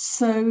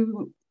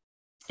 So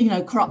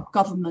corrupt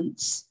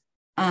governments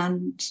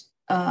and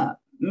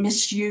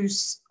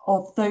misuse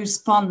of those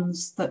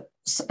funds, that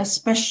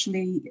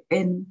especially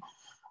in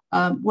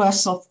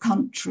worse off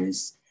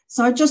countries.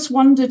 So I just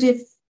wondered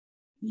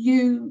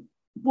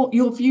what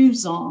your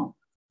views are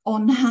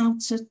on how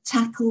to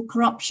tackle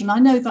corruption. I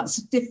know that's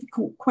a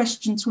difficult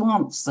question to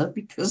answer,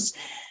 because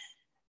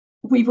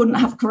we wouldn't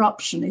have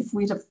corruption if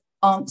we'd have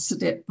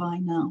answered it by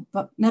now.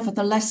 But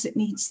nevertheless, it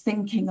needs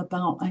thinking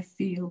about, I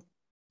feel.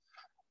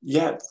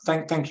 Yeah,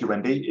 thank you,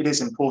 Wendy. It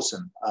is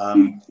important.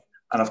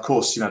 And of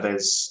course, there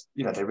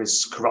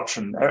is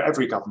corruption.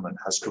 Every government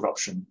has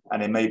corruption,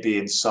 and it may be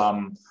in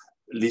some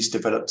least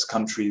developed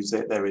countries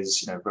that there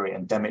is, very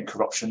endemic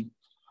corruption.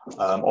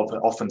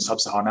 Often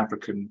sub-Saharan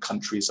African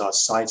countries are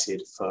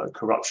cited for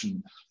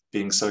corruption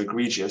being so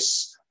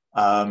egregious.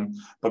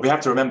 But we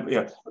have to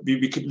remember,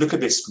 we could look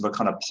at this from a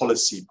kind of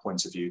policy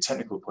point of view,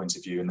 technical point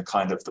of view, and the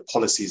kind of the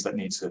policies that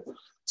need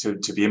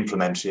to be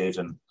implemented.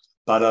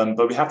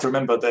 But we have to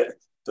remember that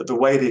the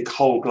way the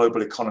whole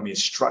global economy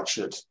is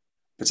structured,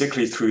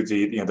 particularly through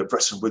the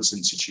Bretton Woods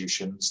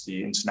institutions,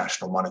 the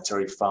International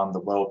Monetary Fund, the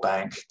World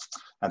Bank,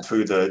 and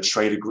through the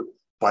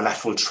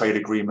bilateral trade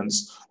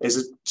agreements, is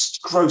a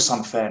gross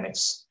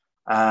unfairness.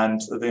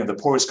 And the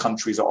poorest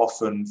countries are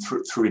often,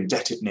 through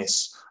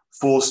indebtedness,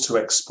 forced to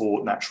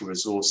export natural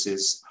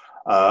resources.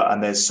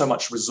 And there's so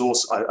much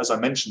resource, as I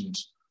mentioned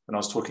when I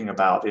was talking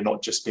about it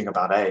not just being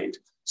about aid,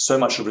 so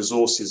much of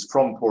resources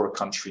from poorer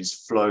countries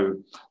flow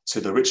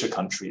to the richer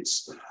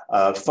countries,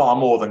 far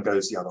more than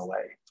goes the other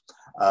way,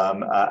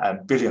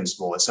 and billions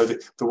more. So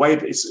the way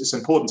that it's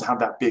important to have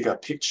that bigger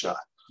picture.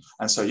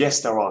 And so,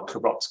 yes, there are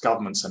corrupt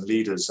governments and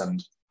leaders,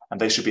 and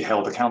they should be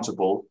held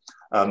accountable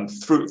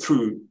through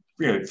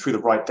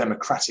the right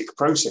democratic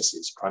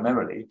processes.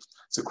 Primarily,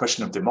 it's a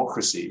question of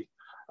democracy.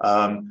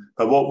 But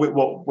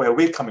where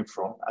we're coming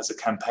from as a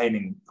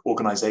campaigning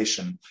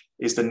organisation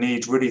is the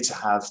need really to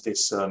have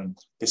this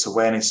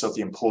awareness of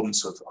the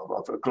importance of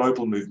a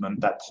global movement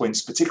that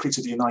points particularly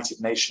to the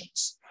United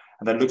Nations,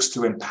 and that looks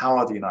to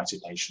empower the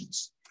United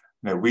Nations.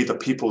 We the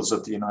peoples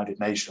of the United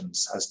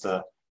Nations, as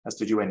the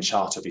UN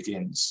Charter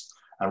begins.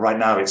 And right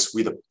now, it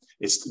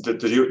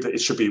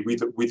should be we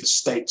the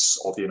states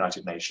of the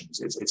United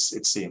Nations.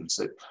 It seems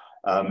that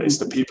it's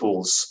the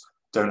peoples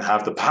don't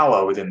have the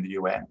power within the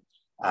UN,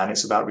 and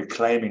it's about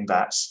reclaiming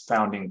that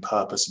founding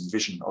purpose and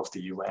vision of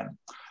the UN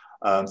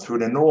through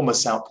an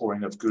enormous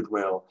outpouring of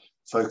goodwill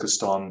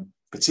focused on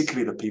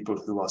particularly the people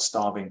who are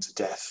starving to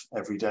death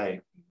every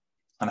day,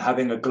 and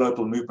having a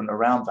global movement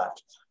around that.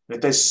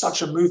 If there's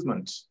such a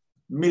movement,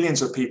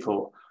 millions of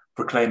people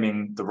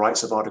proclaiming the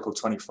rights of Article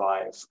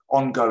 25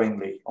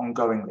 ongoingly,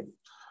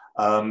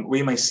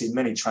 we may see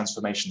many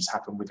transformations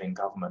happen within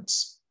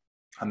governments,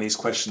 and these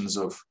questions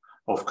of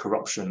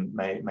corruption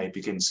may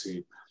begin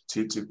to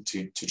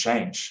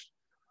change.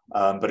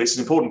 But it's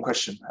an important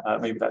question.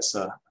 Maybe that's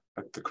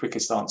the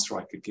quickest answer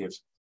I could give.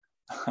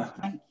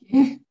 Thank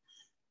you.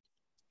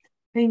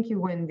 Thank you,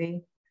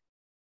 Wendy.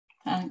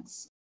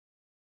 Thanks.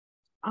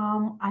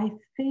 I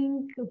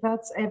think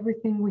that's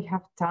everything we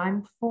have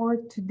time for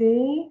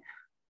today.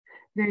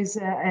 There's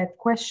a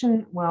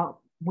question.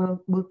 Well,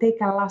 we'll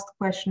take a last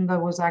question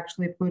that was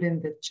actually put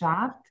in the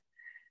chat.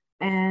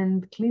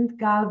 And Clint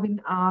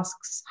Galvin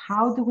asks,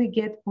 how do we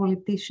get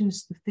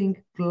politicians to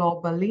think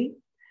globally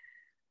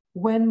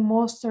when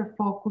most are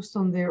focused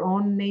on their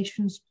own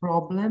nation's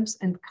problems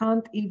and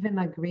can't even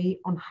agree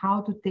on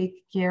how to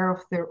take care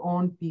of their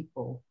own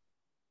people?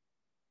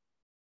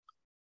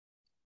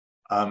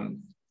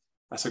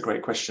 That's a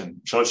great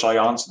question. Shall I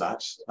answer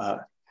that?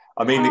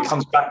 It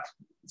comes back.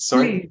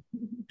 Sorry. Please.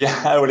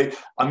 Yeah, really.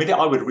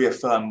 I would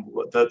reaffirm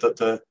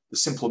the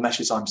simple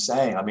message I'm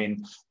saying.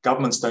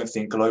 Governments don't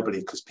think globally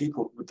because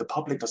the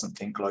public doesn't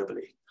think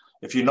globally.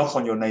 If you knock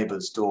on your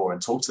neighbor's door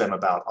and talk to them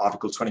about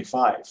Article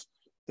 25,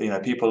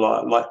 people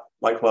are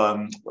like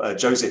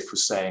Joseph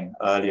was saying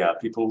earlier,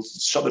 people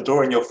shut the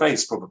door in your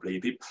face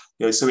probably.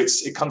 So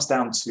it comes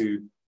down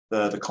to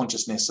the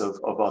consciousness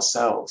of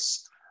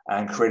ourselves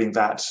and creating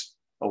that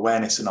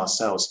awareness in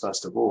ourselves,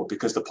 first of all,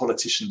 because the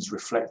politicians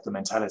reflect the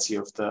mentality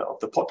of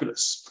the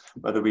populace,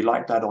 whether we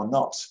like that or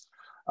not.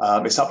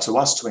 It's up to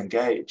us to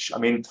engage.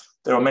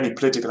 There are many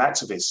political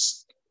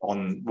activists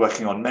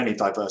working on many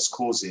diverse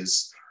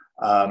causes,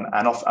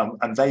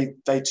 and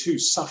they too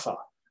suffer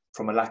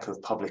from a lack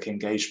of public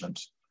engagement.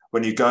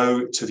 When you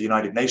go to the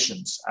United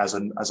Nations as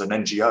an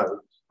NGO,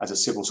 as a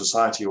civil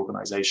society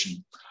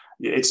organization,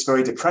 it's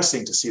very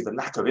depressing to see the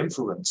lack of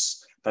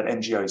influence that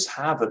NGOs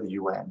have at the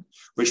UN,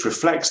 which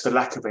reflects the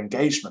lack of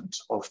engagement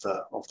of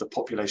the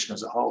population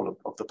as a whole,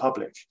 of the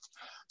public.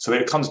 So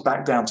it comes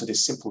back down to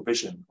this simple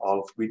vision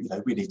of we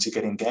need to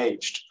get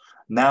engaged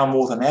now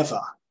more than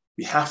ever.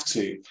 We have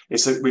to.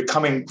 We're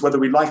coming, whether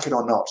we like it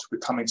or not, we're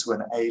coming to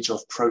an age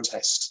of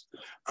protest.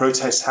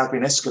 Protests have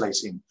been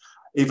escalating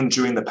even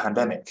during the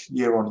pandemic,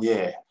 year on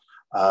year,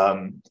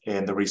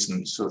 in the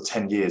recent sort of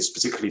 10 years,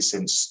 particularly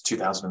since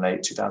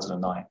 2008,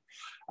 2009.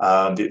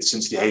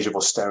 Since the age of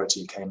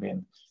austerity came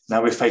in.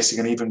 Now we're facing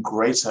an even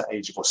greater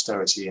age of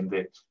austerity in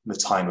the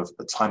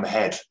time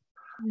ahead.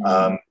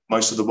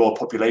 most of the world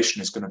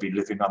population is going to be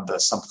living under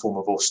some form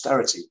of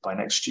austerity by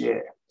next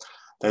year.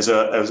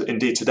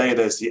 Indeed, today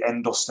there's the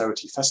End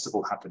Austerity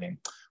Festival happening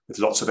with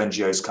lots of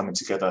NGOs coming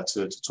together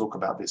to talk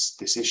about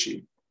this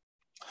issue.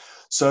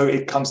 So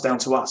it comes down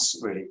to us,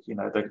 really.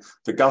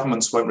 The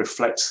governments won't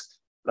reflect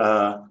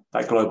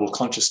that global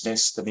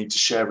consciousness, the need to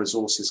share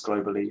resources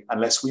globally,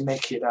 unless we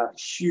make it a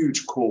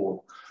huge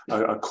call,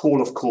 a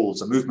call of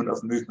calls, a movement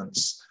of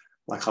movements,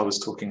 like I was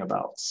talking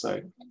about.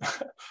 So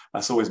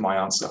that's always my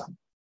answer.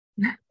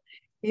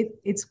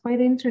 It's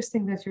quite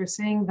interesting that you're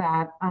saying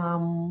that.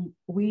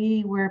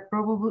 We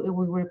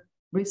were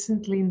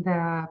recently in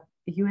the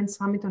UN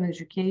Summit on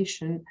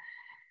Education,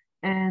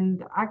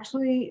 and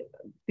actually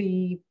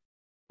the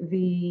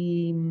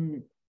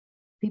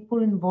people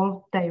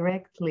involved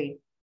directly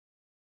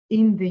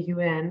in the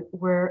UN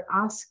were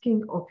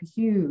asking of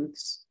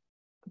youths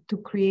to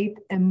create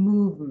a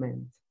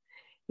movement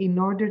in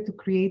order to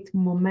create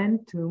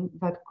momentum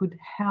that could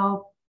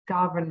help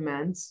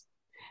governments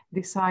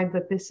decide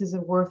that this is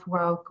a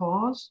worthwhile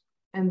cause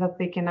and that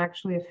they can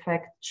actually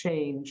affect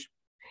change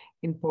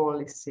in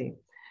policy.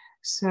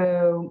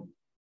 So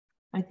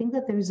I think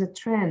that there is a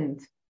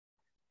trend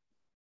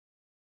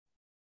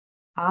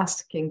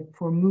asking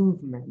for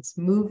movements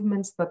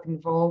that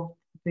involve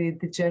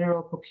the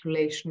general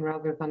population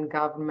rather than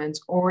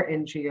governments or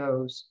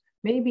NGOs.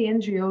 Maybe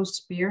NGOs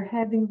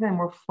spearheading them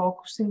or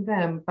focusing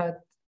them,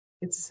 but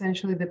it's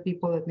essentially the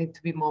people that need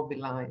to be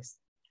mobilized.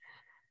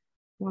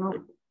 Well,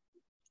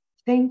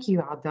 thank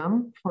you,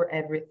 Adam, for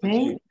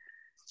everything.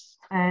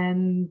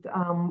 And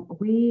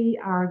we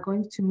are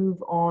going to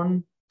move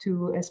on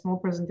to a small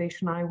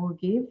presentation I will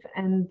give,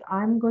 and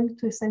I'm going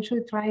to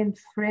essentially try and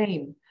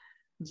frame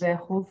the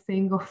whole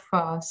thing of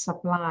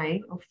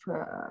supply of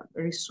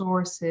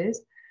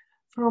resources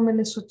from an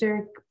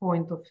esoteric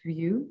point of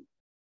view,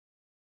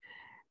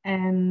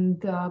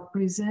 and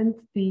present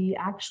the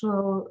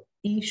actual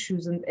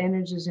issues and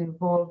energies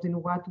involved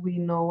in what we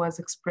know as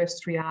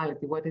expressed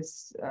reality, what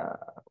is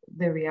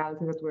the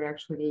reality that we're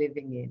actually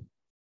living in.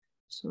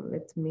 So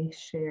let me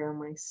share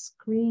my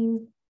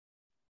screen.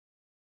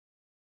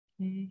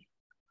 Okay.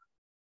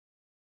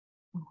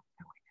 Oh,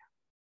 there we go.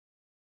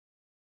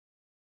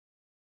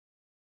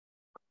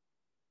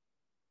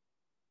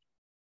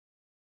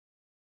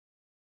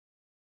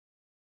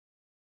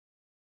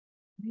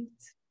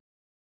 Right.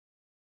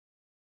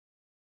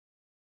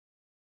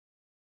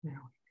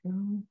 There we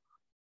go.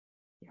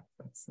 Yep,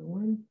 that's the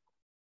one.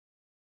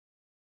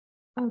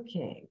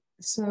 Okay,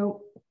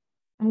 so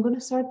I'm going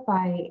to start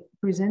by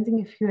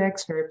presenting a few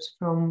excerpts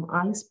from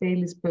Alice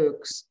Bailey's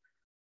books.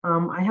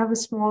 I have a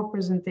small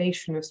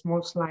presentation, a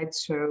small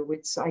slideshow,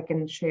 which I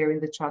can share in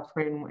the chat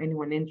for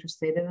anyone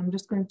interested. And I'm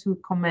just going to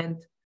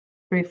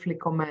briefly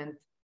comment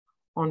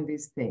on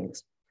these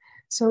things.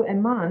 So a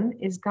man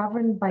is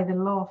governed by the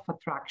law of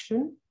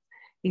attraction,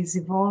 is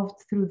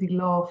evolved through the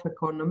law of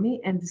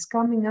economy, and is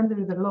coming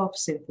under the law of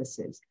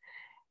synthesis.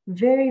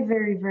 Very,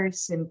 very, very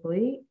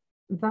simply,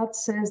 that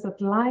says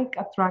that like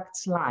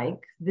attracts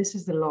like. This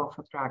is the law of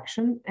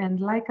attraction, and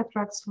like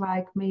attracts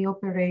like may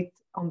operate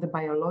on the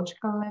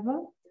biological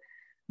level,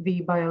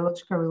 the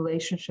biological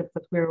relationship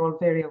that we're all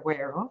very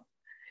aware of,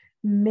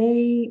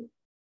 may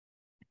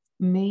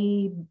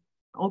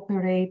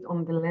operate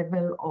on the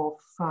level of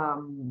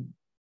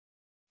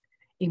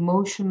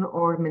emotion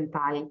or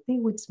mentality,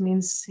 which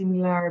means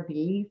similar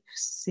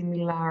beliefs,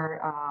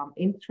 similar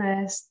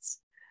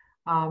interests,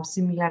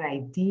 similar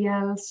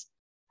ideals.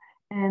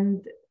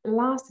 And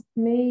last,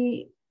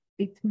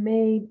 it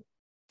may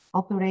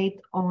operate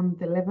on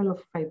the level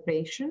of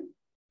vibration,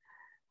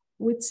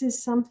 which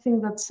is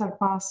something that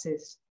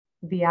surpasses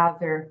the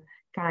other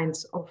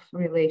kinds of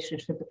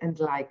relationship and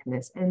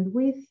likeness. And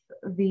with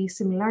the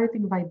similarity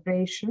in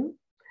vibration,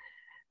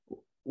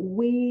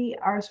 we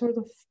are sort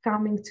of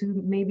coming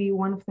to maybe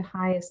one of the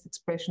highest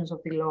expressions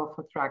of the law of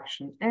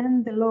attraction.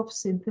 And the law of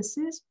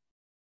synthesis,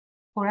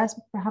 for us,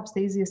 perhaps the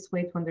easiest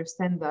way to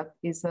understand that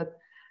is that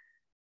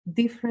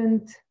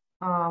different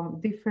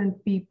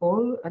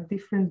people,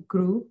 different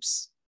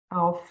groups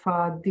of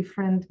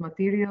different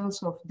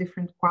materials, of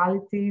different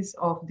qualities,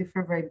 of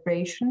different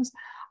vibrations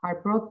are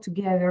brought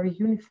together,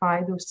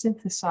 unified or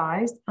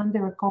synthesized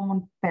under a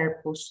common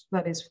purpose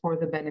that is for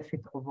the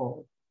benefit of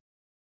all.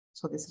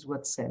 So this is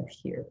what's said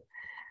here.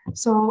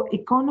 So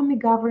economy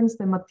governs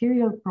the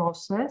material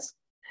process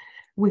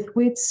with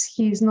which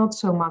he is not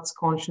so much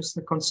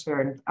consciously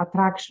concerned.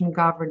 Attraction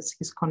governs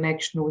his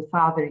connection with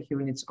other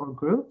units or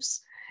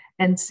groups,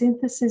 and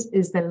synthesis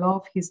is the law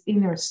of his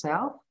inner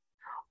self,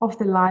 of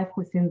the life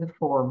within the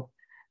form.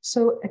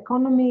 So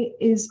economy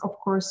is, of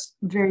course,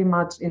 very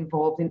much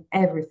involved in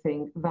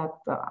everything that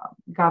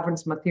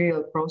governs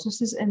material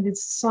processes, and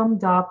it's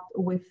summed up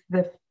with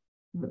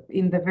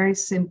in the very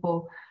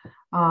simple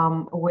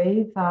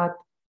way that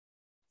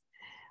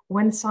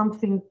when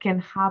something can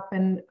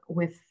happen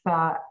with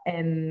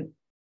an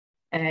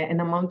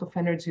amount of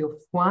energy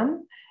of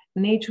 1,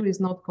 nature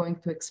is not going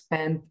to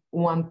expend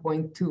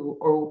 1.2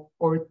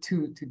 or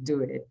 2 to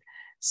do it.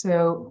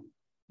 So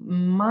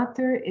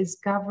matter is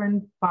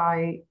governed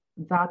by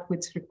that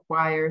which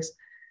requires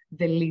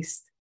the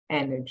least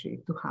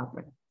energy to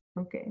happen,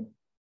 okay?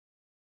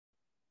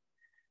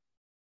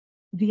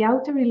 The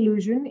outer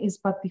illusion is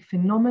but the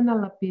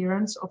phenomenal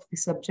appearance of the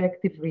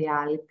subjective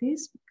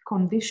realities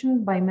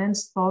conditioned by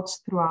men's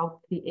thoughts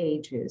throughout the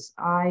ages.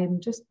 I'm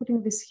just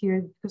putting this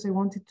here because I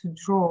wanted to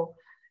draw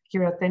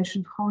your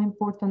attention to how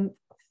important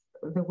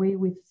the way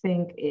we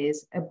think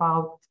is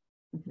about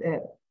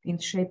in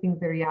shaping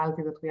the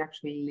reality that we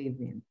actually live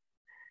in.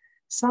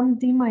 Some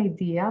dim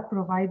idea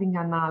providing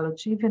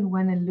analogy, even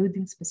when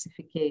eluding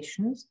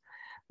specifications,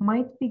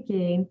 might be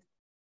gained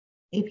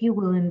if you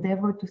will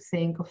endeavor to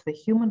think of the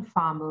human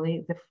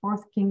family, the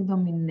fourth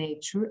kingdom in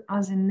nature,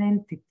 as an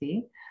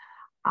entity,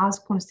 as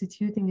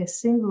constituting a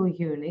single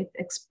unit,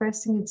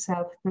 expressing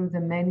itself through the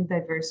many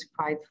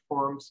diversified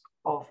forms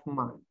of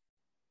man.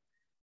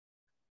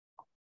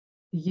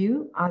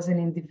 You, as an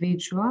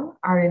individual,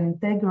 are an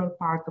integral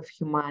part of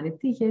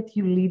humanity, yet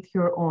you lead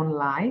your own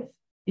life,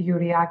 you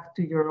react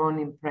to your own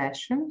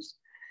impressions,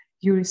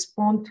 you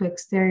respond to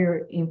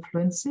exterior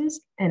influences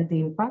and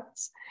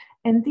impacts,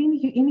 and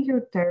in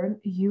your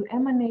turn, you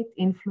emanate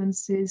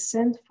influences,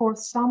 send forth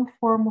some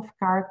form of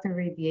character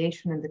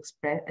radiation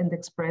and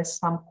express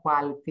some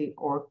quality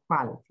or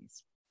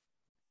qualities.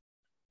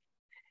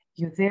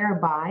 You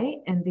thereby,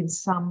 and in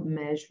some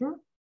measure,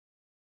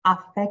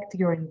 affect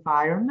your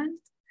environment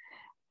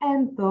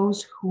and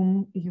those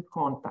whom you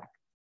contact.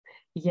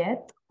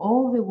 Yet,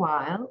 all the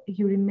while,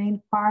 you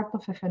remain part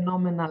of a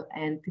phenomenal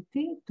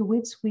entity to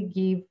which we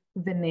give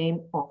the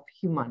name of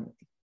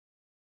humanity.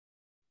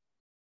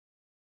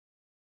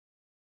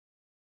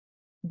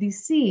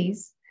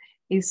 Disease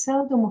is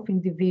seldom of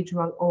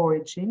individual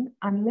origin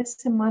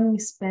unless a man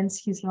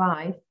misspends his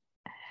life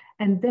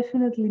and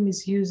definitely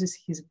misuses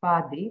his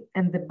body,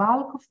 and the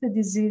bulk of the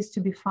disease to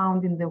be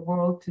found in the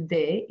world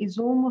today is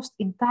almost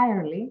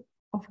entirely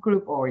of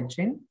group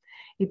origin.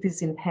 It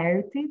is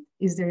inherited,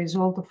 is the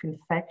result of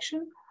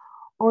infection,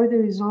 or the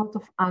result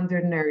of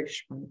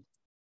undernourishment.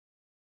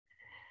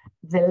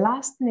 The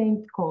last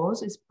named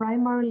cause is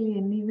primarily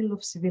an evil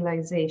of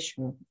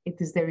civilization. It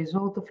is the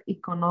result of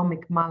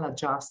economic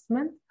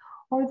maladjustment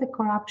or the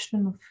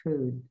corruption of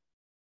food.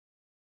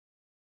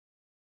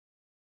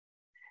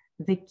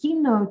 The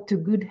keynote to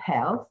good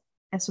health,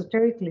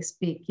 esoterically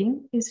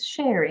speaking, is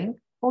sharing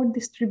or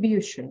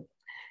distribution,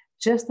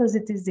 just as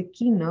it is the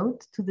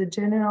keynote to the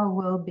general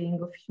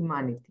well-being of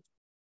humanity.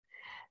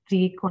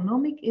 The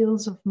economic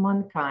ills of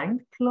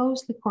mankind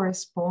closely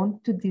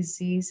correspond to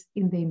disease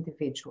in the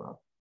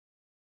individual.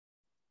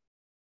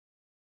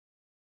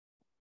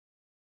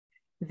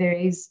 There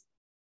is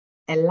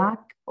a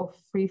lack of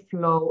free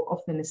flow of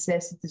the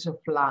necessities of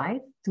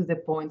life to the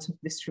points of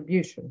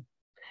distribution.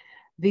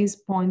 These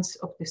points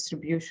of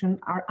distribution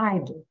are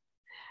idle.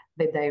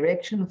 The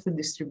direction of the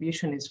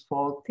distribution is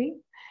faulty,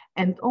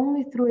 and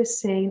only through a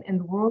sane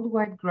and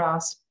worldwide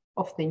grasp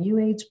of the New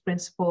Age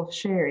principle of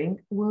sharing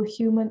will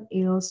human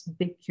ills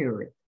be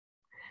cured.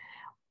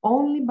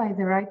 Only by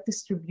the right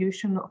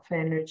distribution of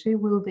energy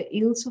will the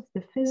ills of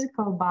the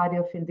physical body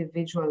of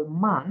individual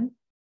man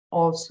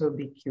also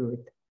be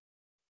cured.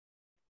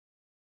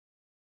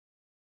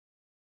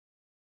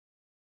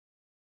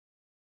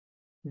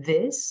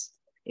 This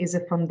is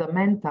a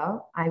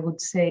fundamental, I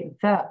would say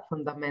the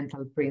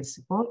fundamental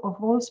principle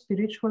of all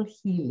spiritual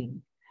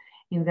healing.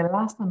 In the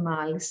last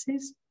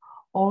analysis,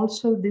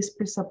 also this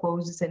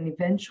presupposes an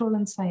eventual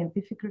and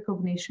scientific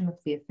recognition of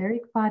the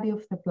etheric body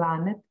of the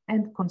planet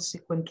and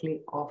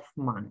consequently of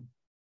man.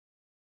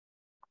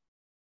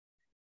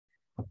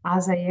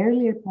 As I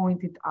earlier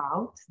pointed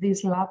out,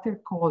 these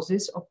latter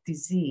causes of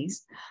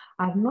disease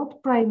are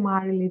not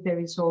primarily the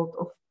result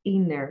of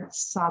inner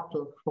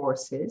subtle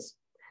forces,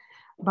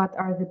 but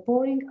are the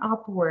pouring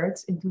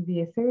upwards into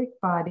the etheric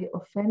body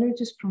of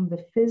energies from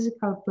the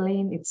physical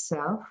plane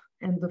itself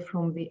and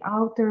from the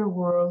outer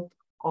world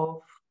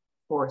of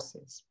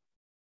forces.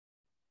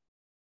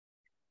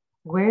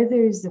 Where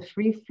there is the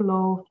free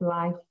flow of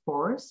life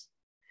force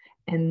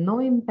and no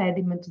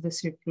impediment to the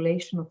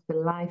circulation of the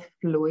life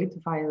fluid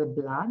via the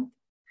blood,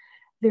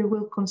 there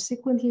will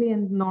consequently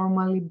and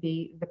normally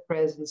be the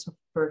presence of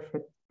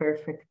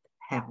perfect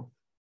health.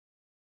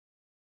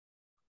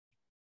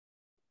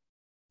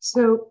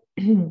 So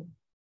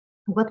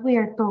what we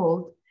are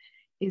told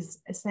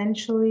is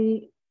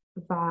essentially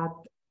that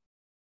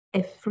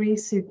a free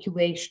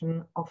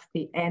circulation of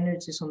the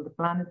energies on the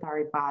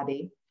planetary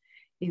body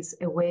is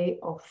a way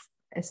of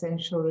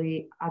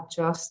essentially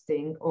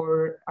adjusting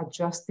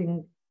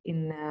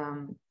in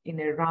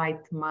a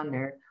right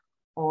manner,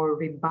 or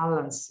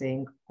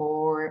rebalancing,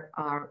 or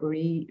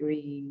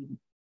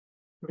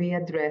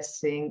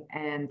readdressing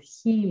and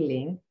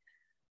healing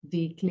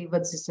the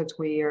cleavages that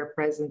we are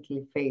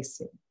presently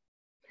facing.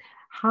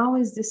 How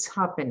is this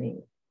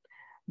happening?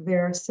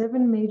 There are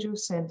 7 major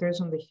centers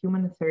on the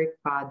human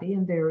etheric body,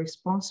 and they're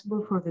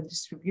responsible for the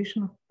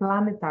distribution of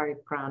planetary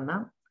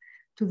prana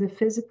to the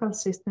physical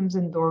systems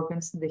and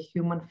organs in the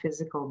human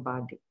physical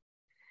body.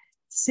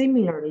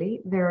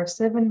 Similarly, there are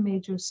 7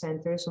 major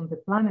centers on the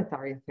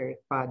planetary etheric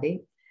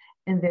body,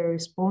 and they're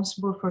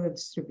responsible for the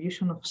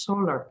distribution of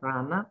solar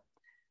prana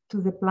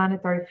to the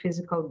planetary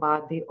physical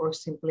body or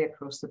simply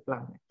across the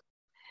planet.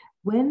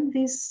 When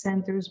these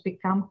centers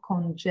become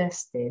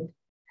congested,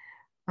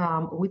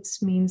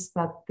 which means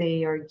that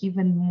they are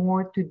given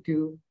more to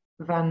do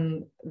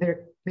than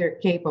they're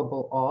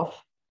capable of,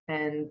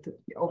 and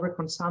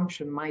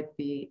overconsumption might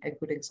be a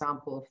good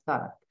example of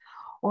that.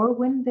 Or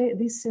when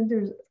these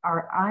centers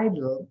are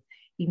idle,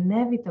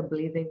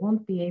 inevitably they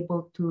won't be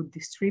able to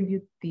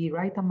distribute the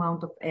right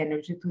amount of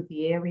energy to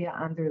the area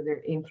under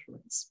their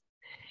influence.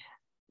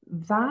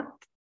 That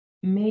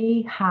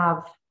may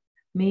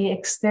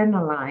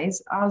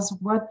externalize as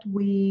what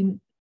we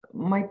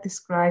might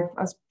describe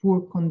as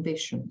poor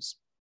conditions.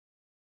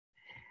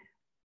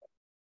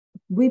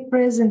 We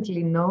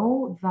presently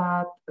know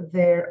that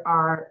there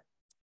are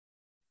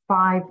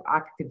 5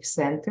 active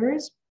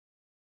centers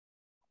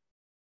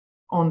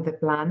on the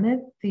planet.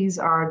 These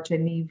are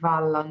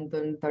Geneva,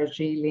 London,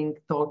 Darjeeling,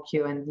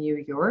 Tokyo, and New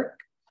York.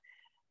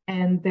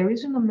 And the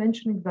reason I'm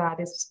mentioning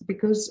that is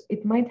because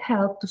it might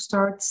help to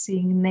start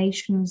seeing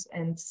nations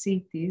and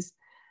cities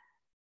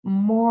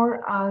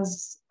more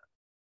as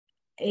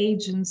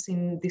agents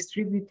in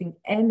distributing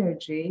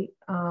energy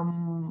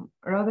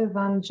rather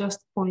than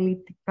just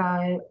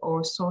political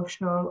or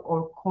social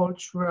or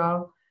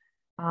cultural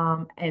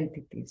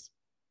entities.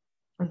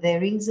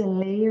 There is a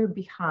layer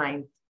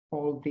behind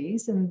all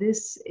these, and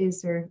this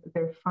is their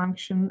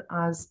function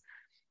as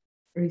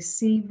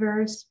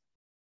receivers,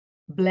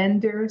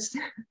 blenders,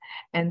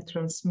 and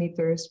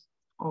transmitters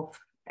of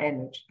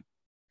energy.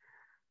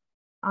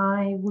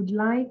 I would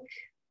like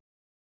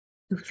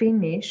to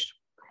finish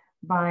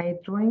by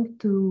drawing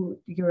to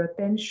your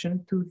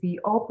attention to the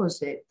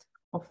opposite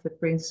of the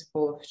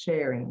principle of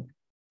sharing,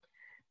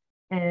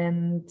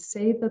 and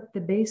say that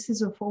the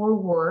basis of all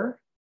war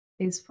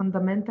is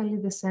fundamentally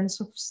the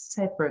sense of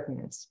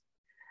separateness.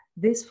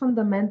 This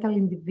fundamental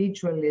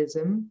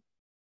individualism,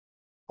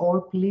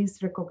 or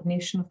pleased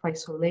recognition of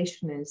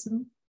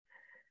isolationism,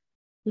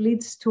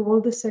 leads to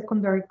all the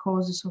secondary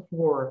causes of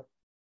war: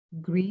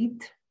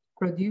 greed,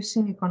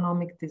 producing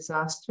economic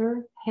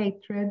disaster;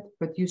 hatred,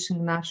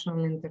 producing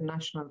national and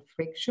international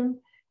friction;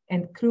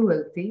 and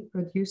cruelty,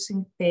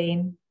 producing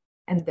pain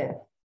and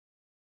death.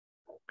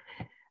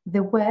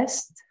 The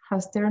West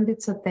has turned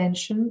its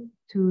attention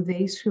to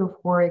the issue of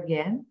war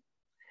again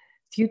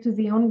due to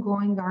the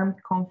ongoing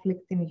armed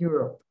conflict in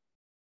Europe.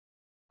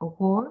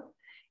 War,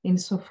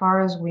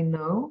 insofar as we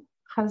know,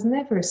 has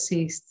never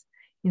ceased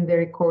in the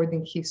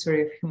recording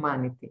history of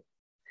humanity.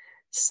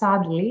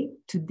 Sadly,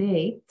 to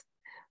date,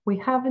 we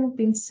haven't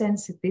been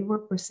sensitive or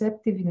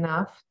perceptive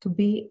enough to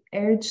be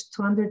urged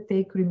to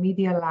undertake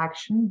remedial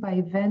action by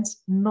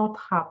events not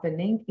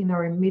happening in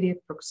our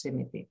immediate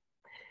proximity.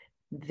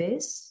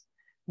 This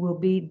will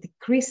be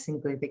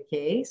decreasingly the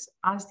case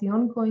as the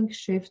ongoing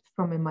shift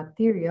from a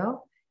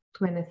material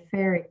to an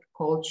etheric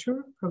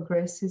culture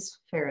progresses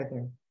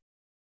further.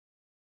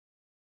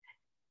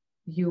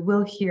 You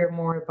will hear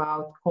more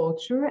about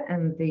culture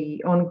and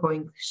the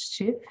ongoing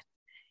shift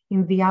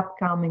in the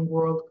upcoming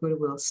World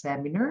Goodwill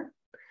Seminar,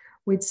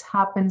 which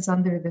happens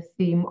under the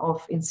theme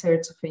of In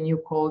Search of a New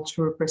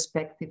Culture,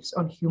 Perspectives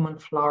on Human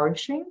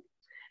Flourishing.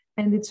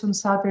 And it's on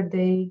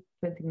Saturday,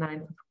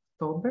 29th of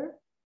October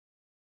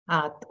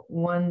at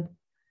 1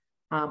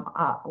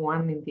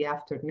 in the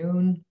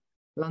afternoon,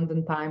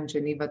 London time,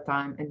 Geneva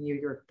time, and New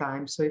York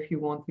time. So if you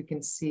want, you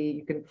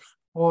can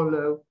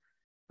follow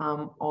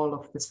all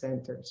of the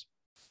centers.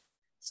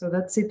 So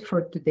that's it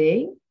for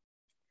today.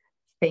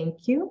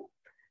 Thank you.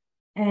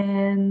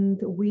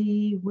 And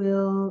we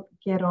will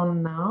get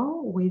on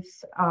now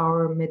with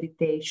our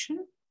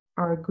meditation,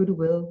 our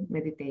Goodwill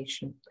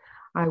meditation.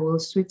 I will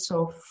switch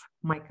off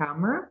my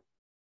camera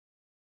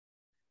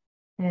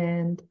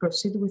and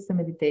proceed with the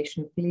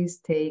meditation. Please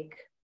take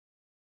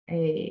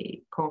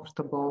a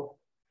comfortable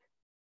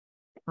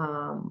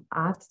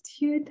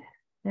attitude,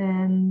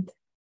 and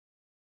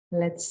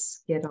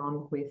let's get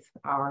on with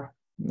our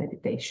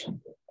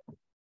meditation.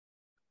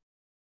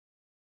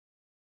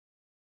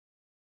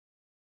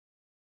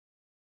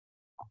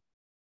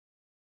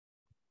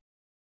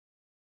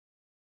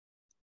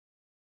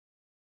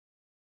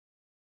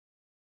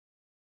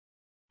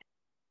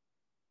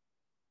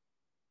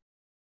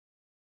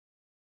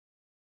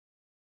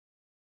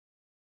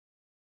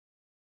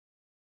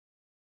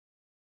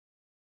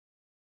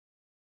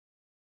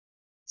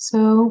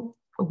 So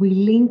we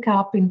link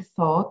up in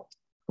thought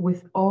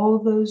with all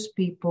those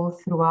people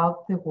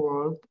throughout the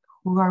world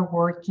who are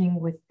working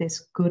with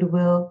this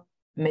Goodwill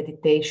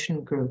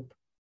meditation group.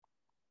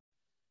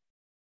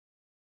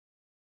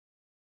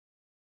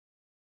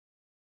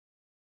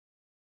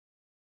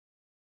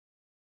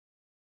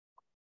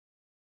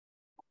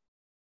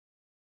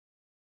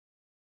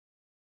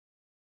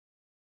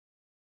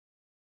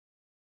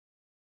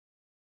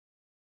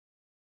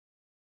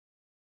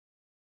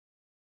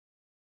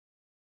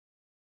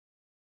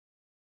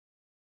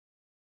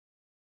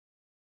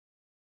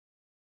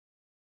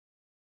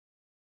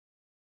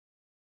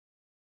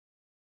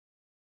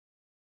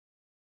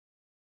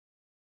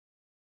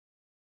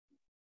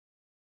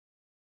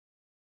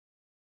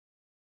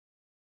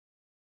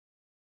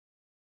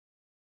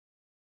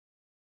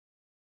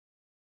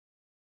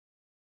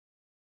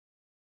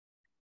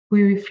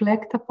 we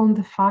reflect upon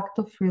the fact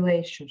of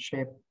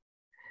relationship.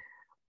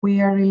 We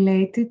are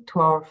related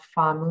to our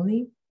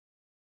family,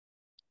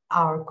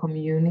 our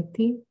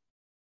community,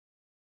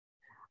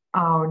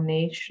 our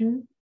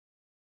nation,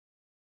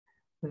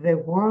 the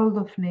world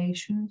of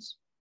nations,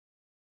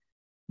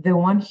 the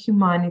one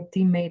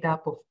humanity made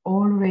up of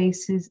all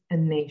races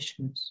and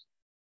nations.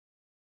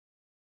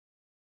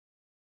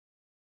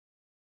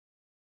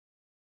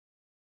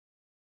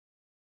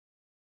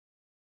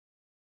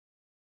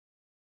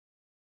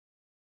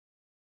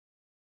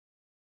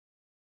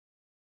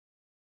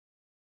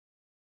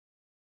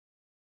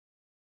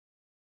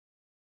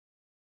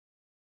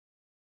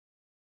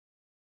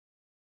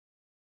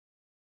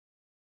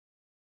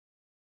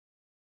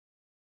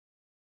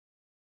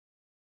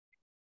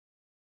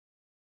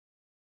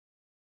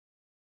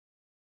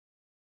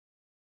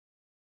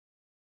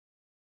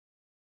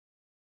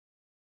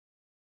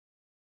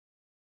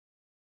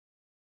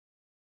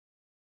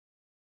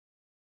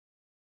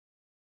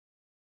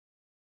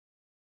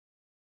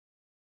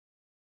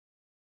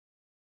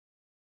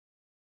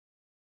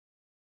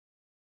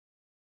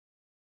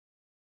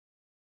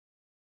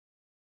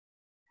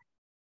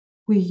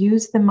 We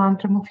use the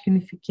mantra of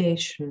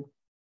unification.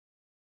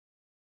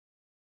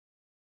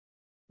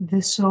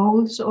 The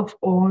souls of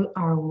all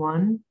are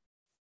one,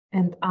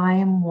 and I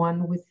am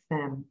one with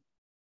them.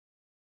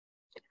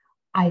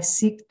 I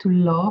seek to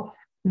love,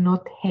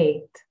 not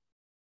hate.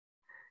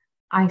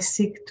 I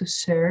seek to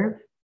serve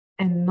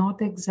and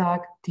not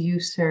exact due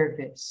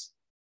service.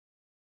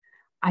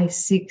 I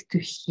seek to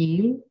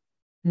heal,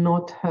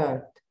 not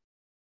hurt.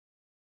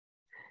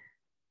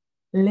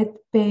 Let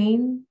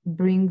pain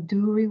bring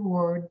due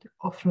reward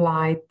of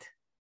light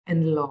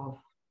and love.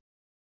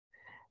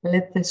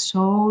 Let the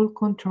soul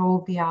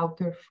control the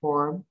outer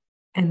form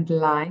and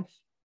life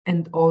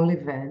and all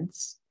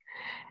events,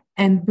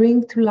 and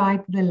bring to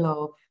light the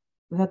love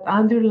that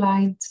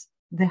underlines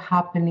the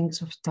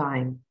happenings of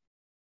time.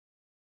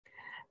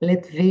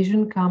 Let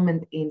vision come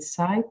and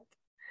insight.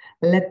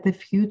 Let the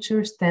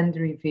future stand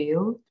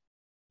revealed.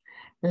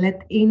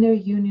 Let inner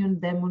union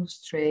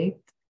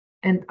demonstrate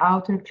and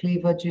outer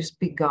cleavages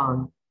be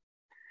gone.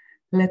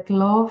 Let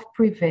love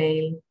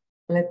prevail.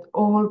 Let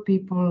all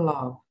people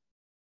love.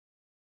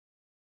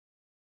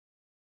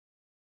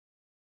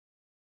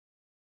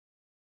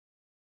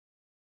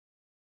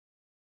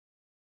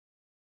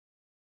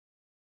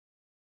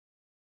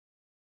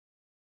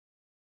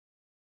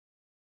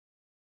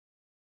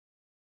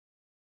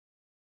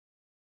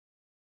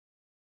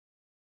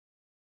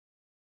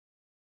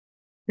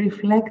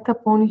 Reflect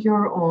upon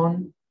your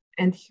own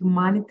and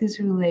humanity's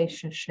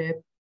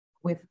relationship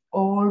with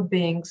all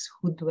beings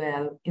who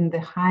dwell in the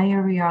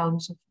higher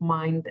realms of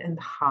mind and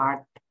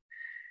heart,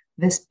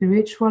 the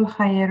spiritual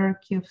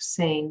hierarchy of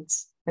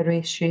saints,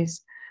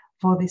 rishis,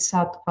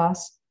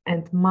 bodhisattvas,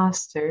 and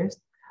masters,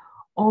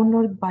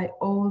 honored by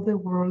all the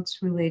world's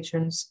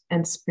religions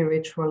and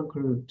spiritual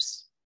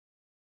groups.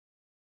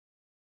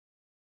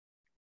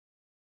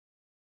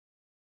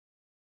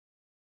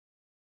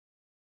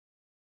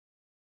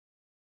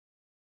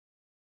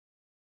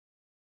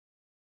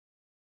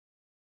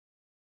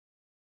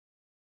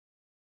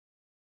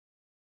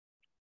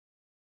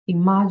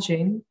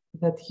 Imagine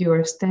that you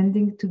are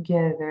standing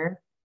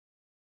together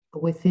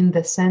within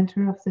the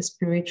center of the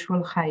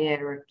spiritual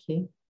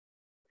hierarchy,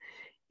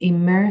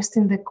 immersed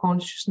in the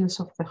consciousness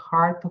of the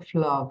heart of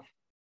love.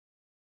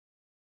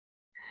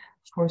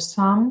 For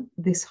some,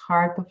 this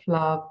heart of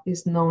love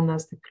is known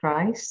as the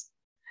Christ,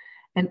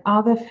 and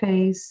other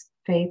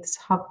faiths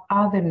have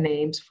other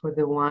names for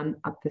the one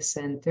at the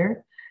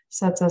center,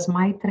 such as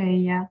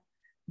Maitreya,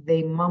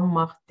 the Imam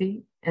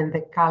Mahdi, and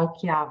the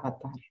Kalki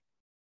Avatar.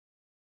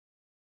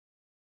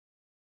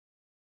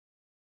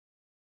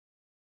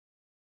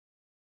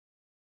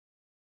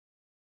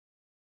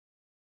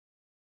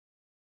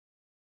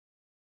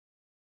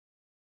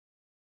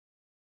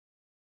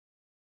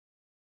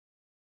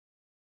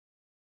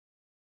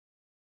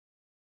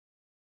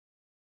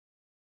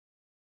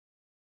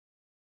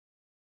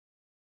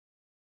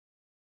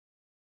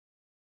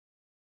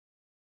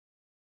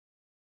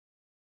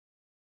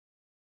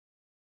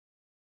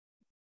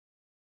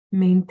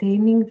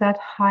 Maintaining that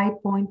high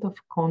point of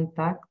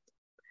contact,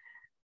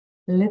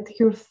 let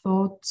your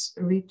thoughts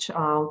reach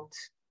out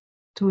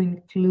to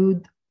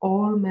include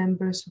all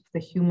members of the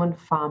human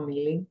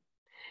family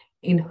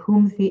in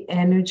whom the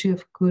energy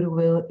of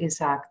goodwill is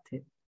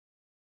active.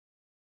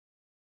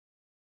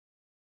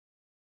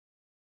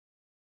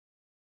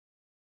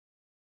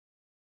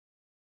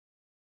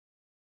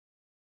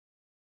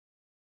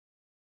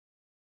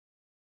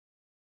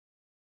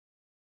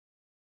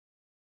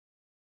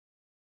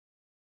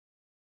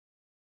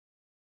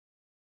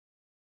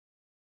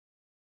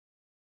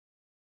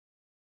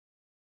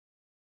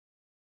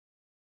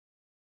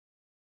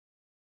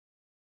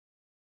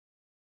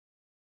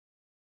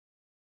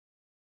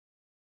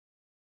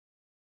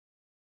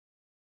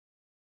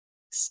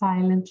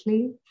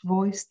 Silently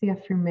voice the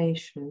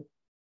affirmation.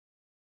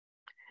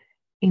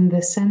 In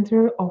the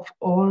center of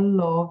all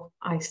love,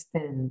 I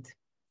stand.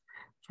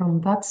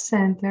 From that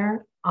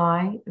center,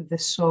 I, the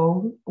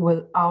soul,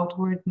 will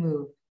outward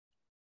move.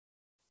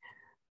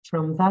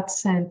 From that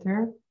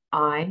center,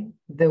 I,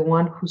 the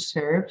one who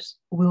serves,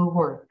 will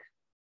work.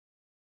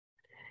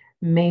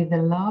 May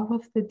the love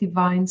of the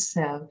divine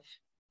self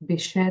be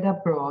shed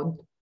abroad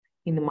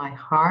in my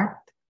heart,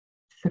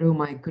 through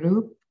my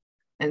group,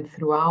 and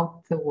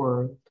throughout the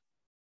world.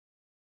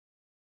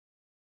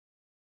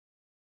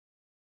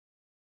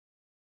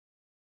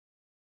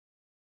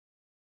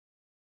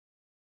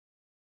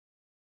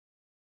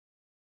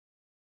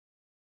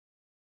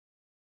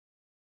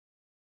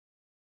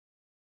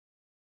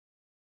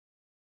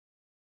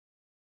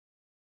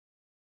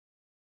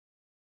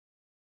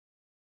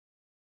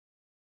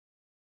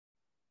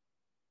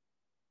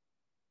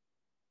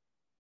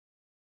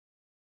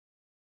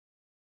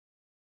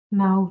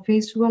 Now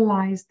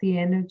visualize the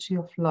energy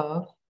of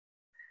love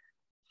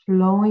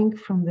flowing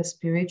from the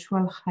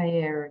spiritual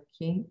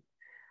hierarchy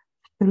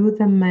through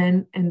the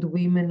men and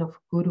women of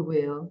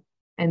goodwill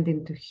and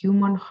into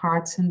human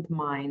hearts and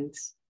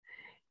minds,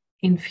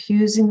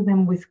 infusing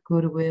them with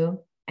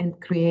goodwill and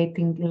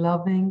creating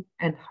loving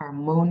and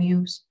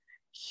harmonious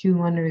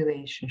human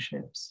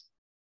relationships.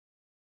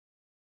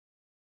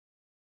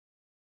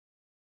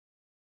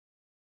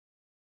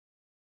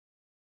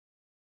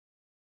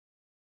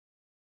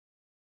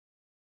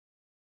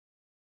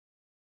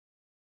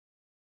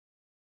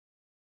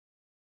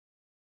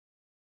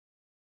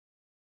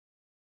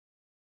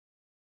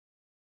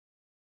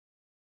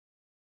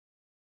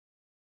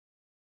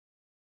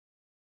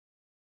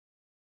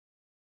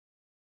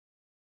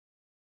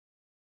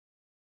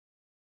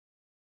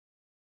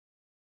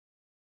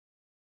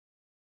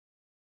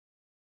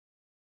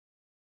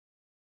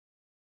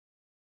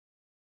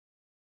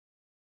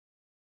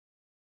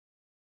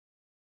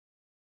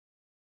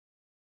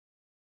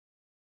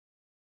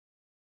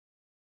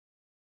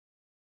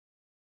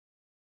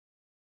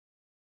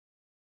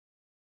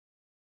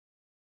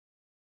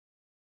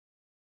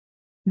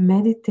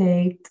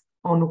 Meditate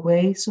on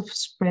ways of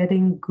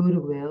spreading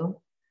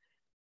goodwill,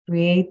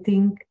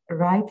 creating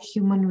right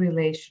human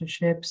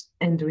relationships,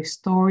 and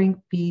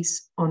restoring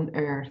peace on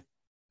earth.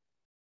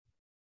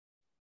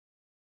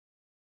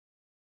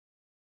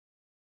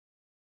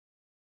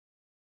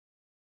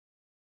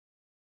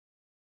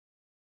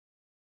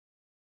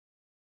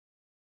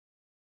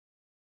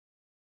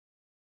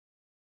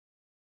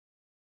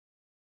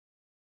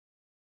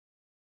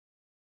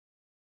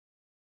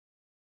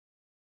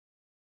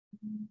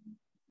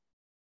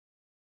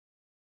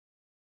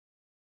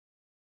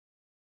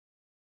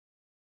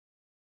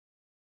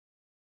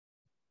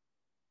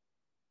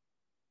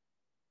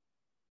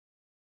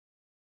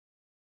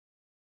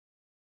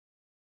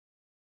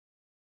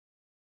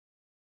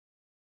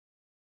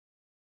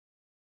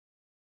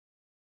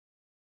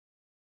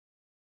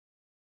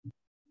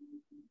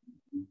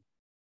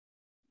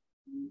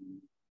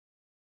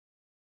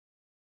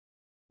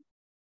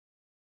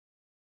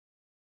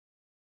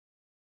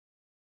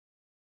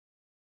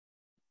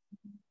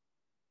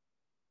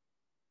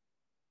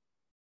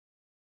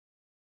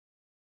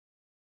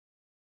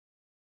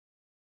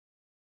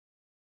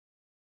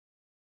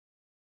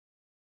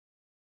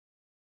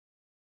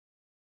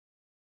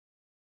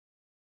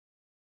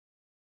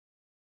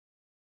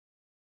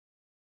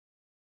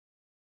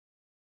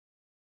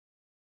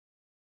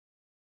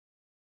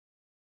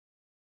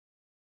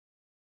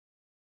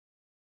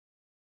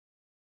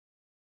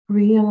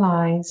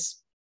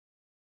 Realize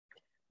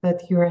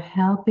that you're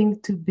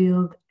helping to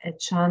build a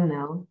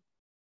channel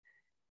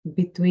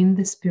between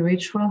the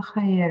spiritual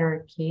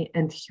hierarchy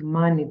and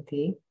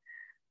humanity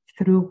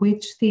through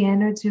which the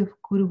energy of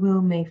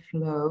goodwill may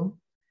flow,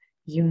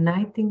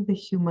 uniting the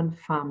human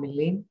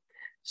family,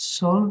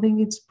 solving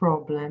its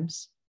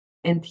problems,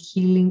 and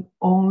healing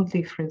all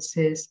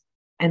differences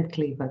and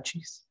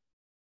cleavages.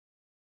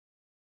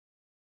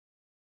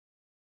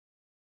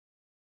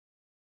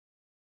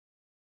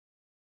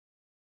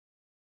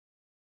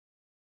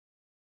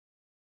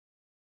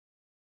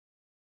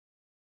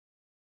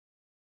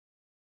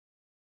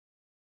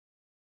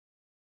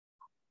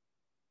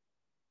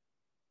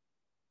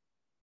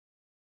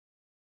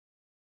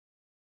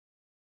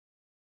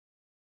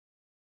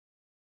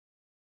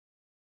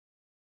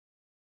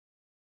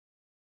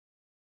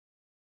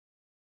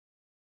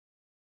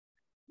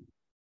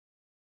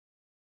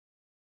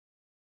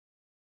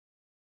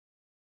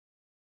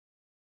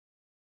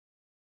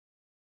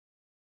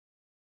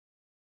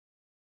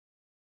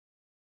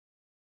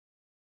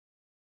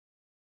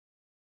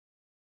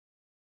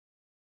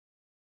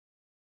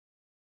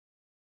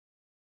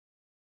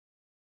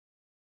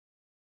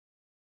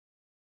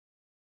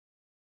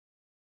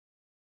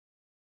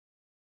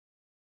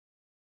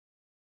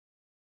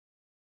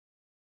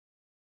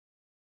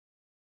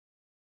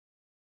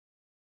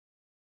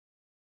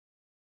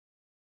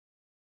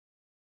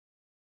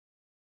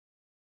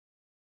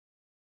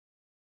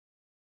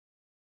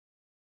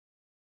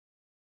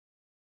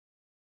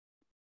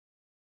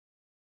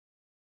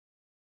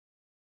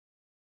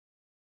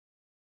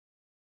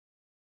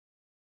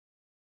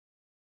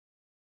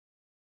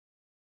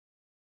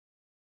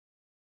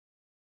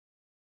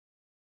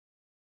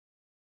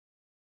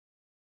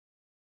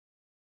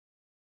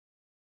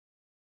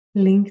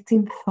 linked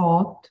in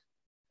thought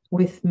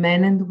with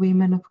men and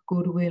women of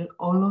goodwill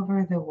all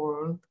over the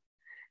world,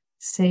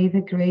 say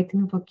the great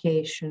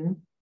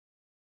invocation.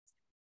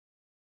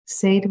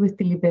 Say it with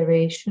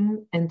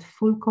deliberation and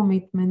full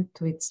commitment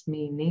to its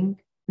meaning,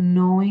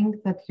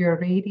 knowing that you're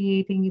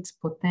radiating its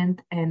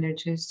potent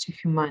energies to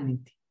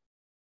humanity.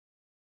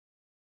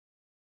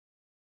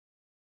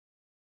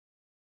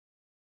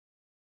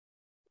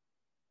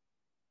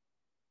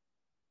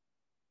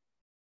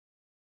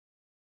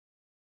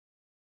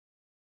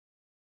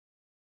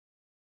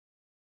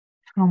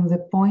 From the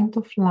point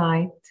of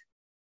light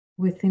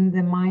within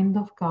the mind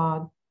of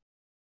God,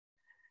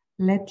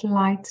 let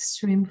light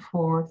stream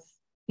forth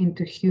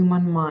into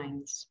human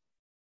minds.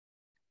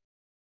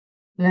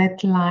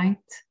 Let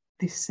light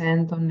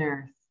descend on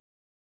earth.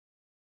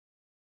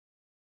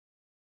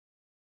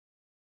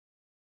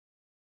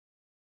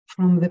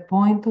 From the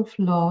point of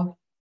love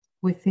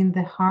within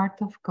the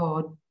heart of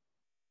God,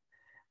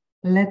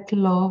 let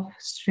love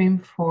stream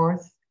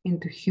forth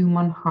into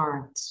human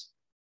hearts.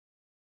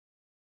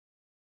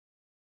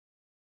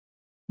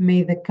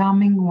 May the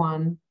coming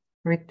one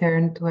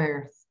return to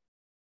earth.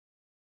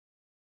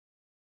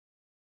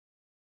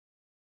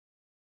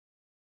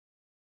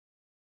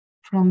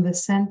 From the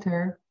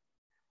center,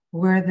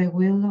 where the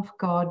will of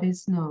God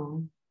is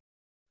known,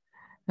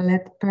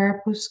 let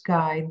purpose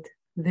guide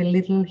the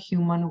little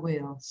human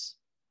wills,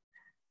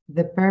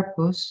 the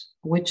purpose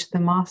which the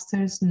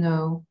masters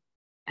know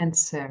and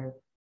serve.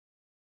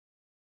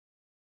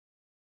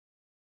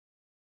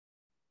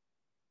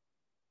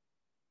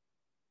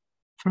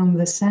 From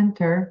the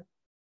center,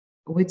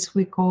 which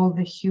we call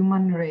the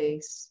human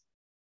race,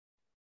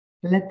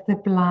 let the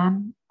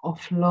plan of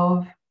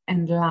love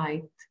and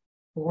light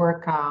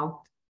work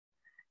out,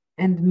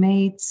 and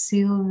may it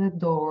seal the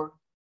door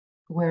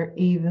where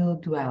evil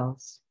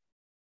dwells.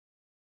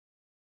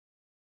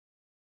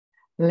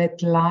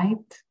 Let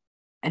light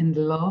and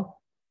love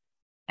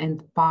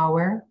and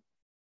power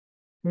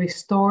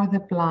restore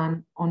the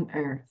plan on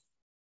earth.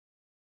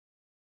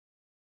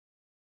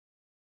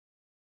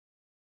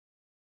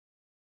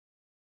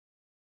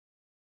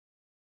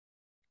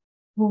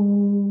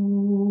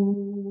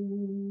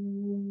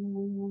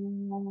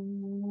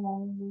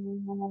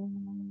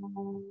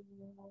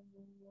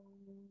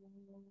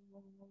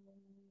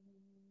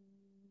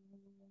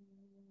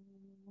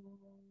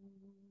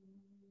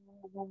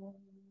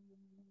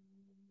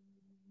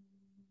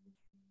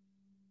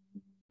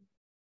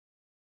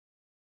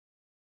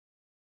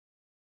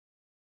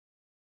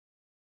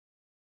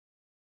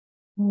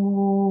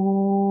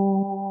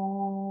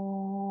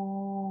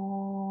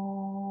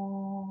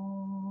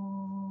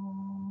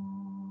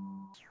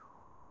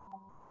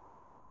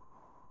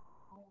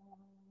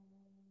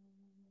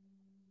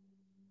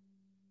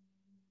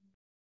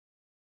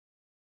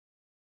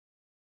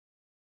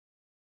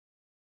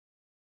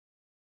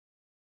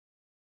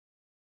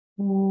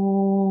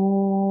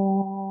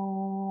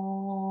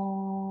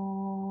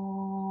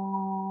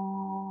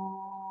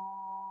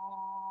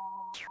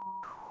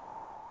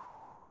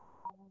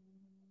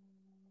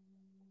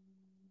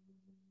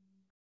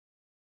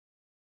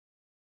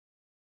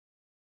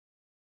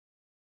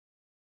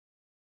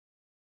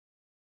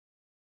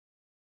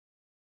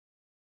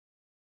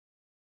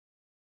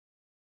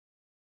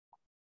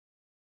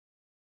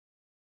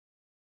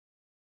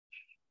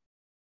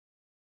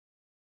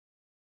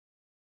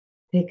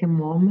 Take a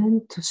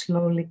moment to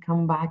slowly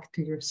come back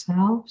to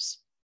yourselves.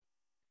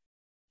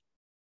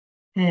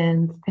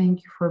 And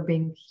thank you for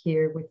being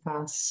here with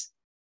us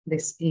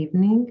this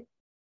evening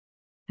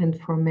and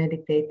for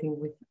meditating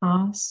with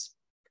us.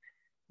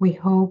 We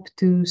hope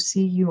to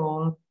see you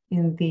all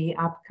in the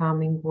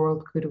upcoming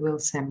World Goodwill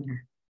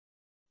Seminar.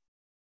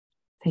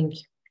 Thank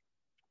you.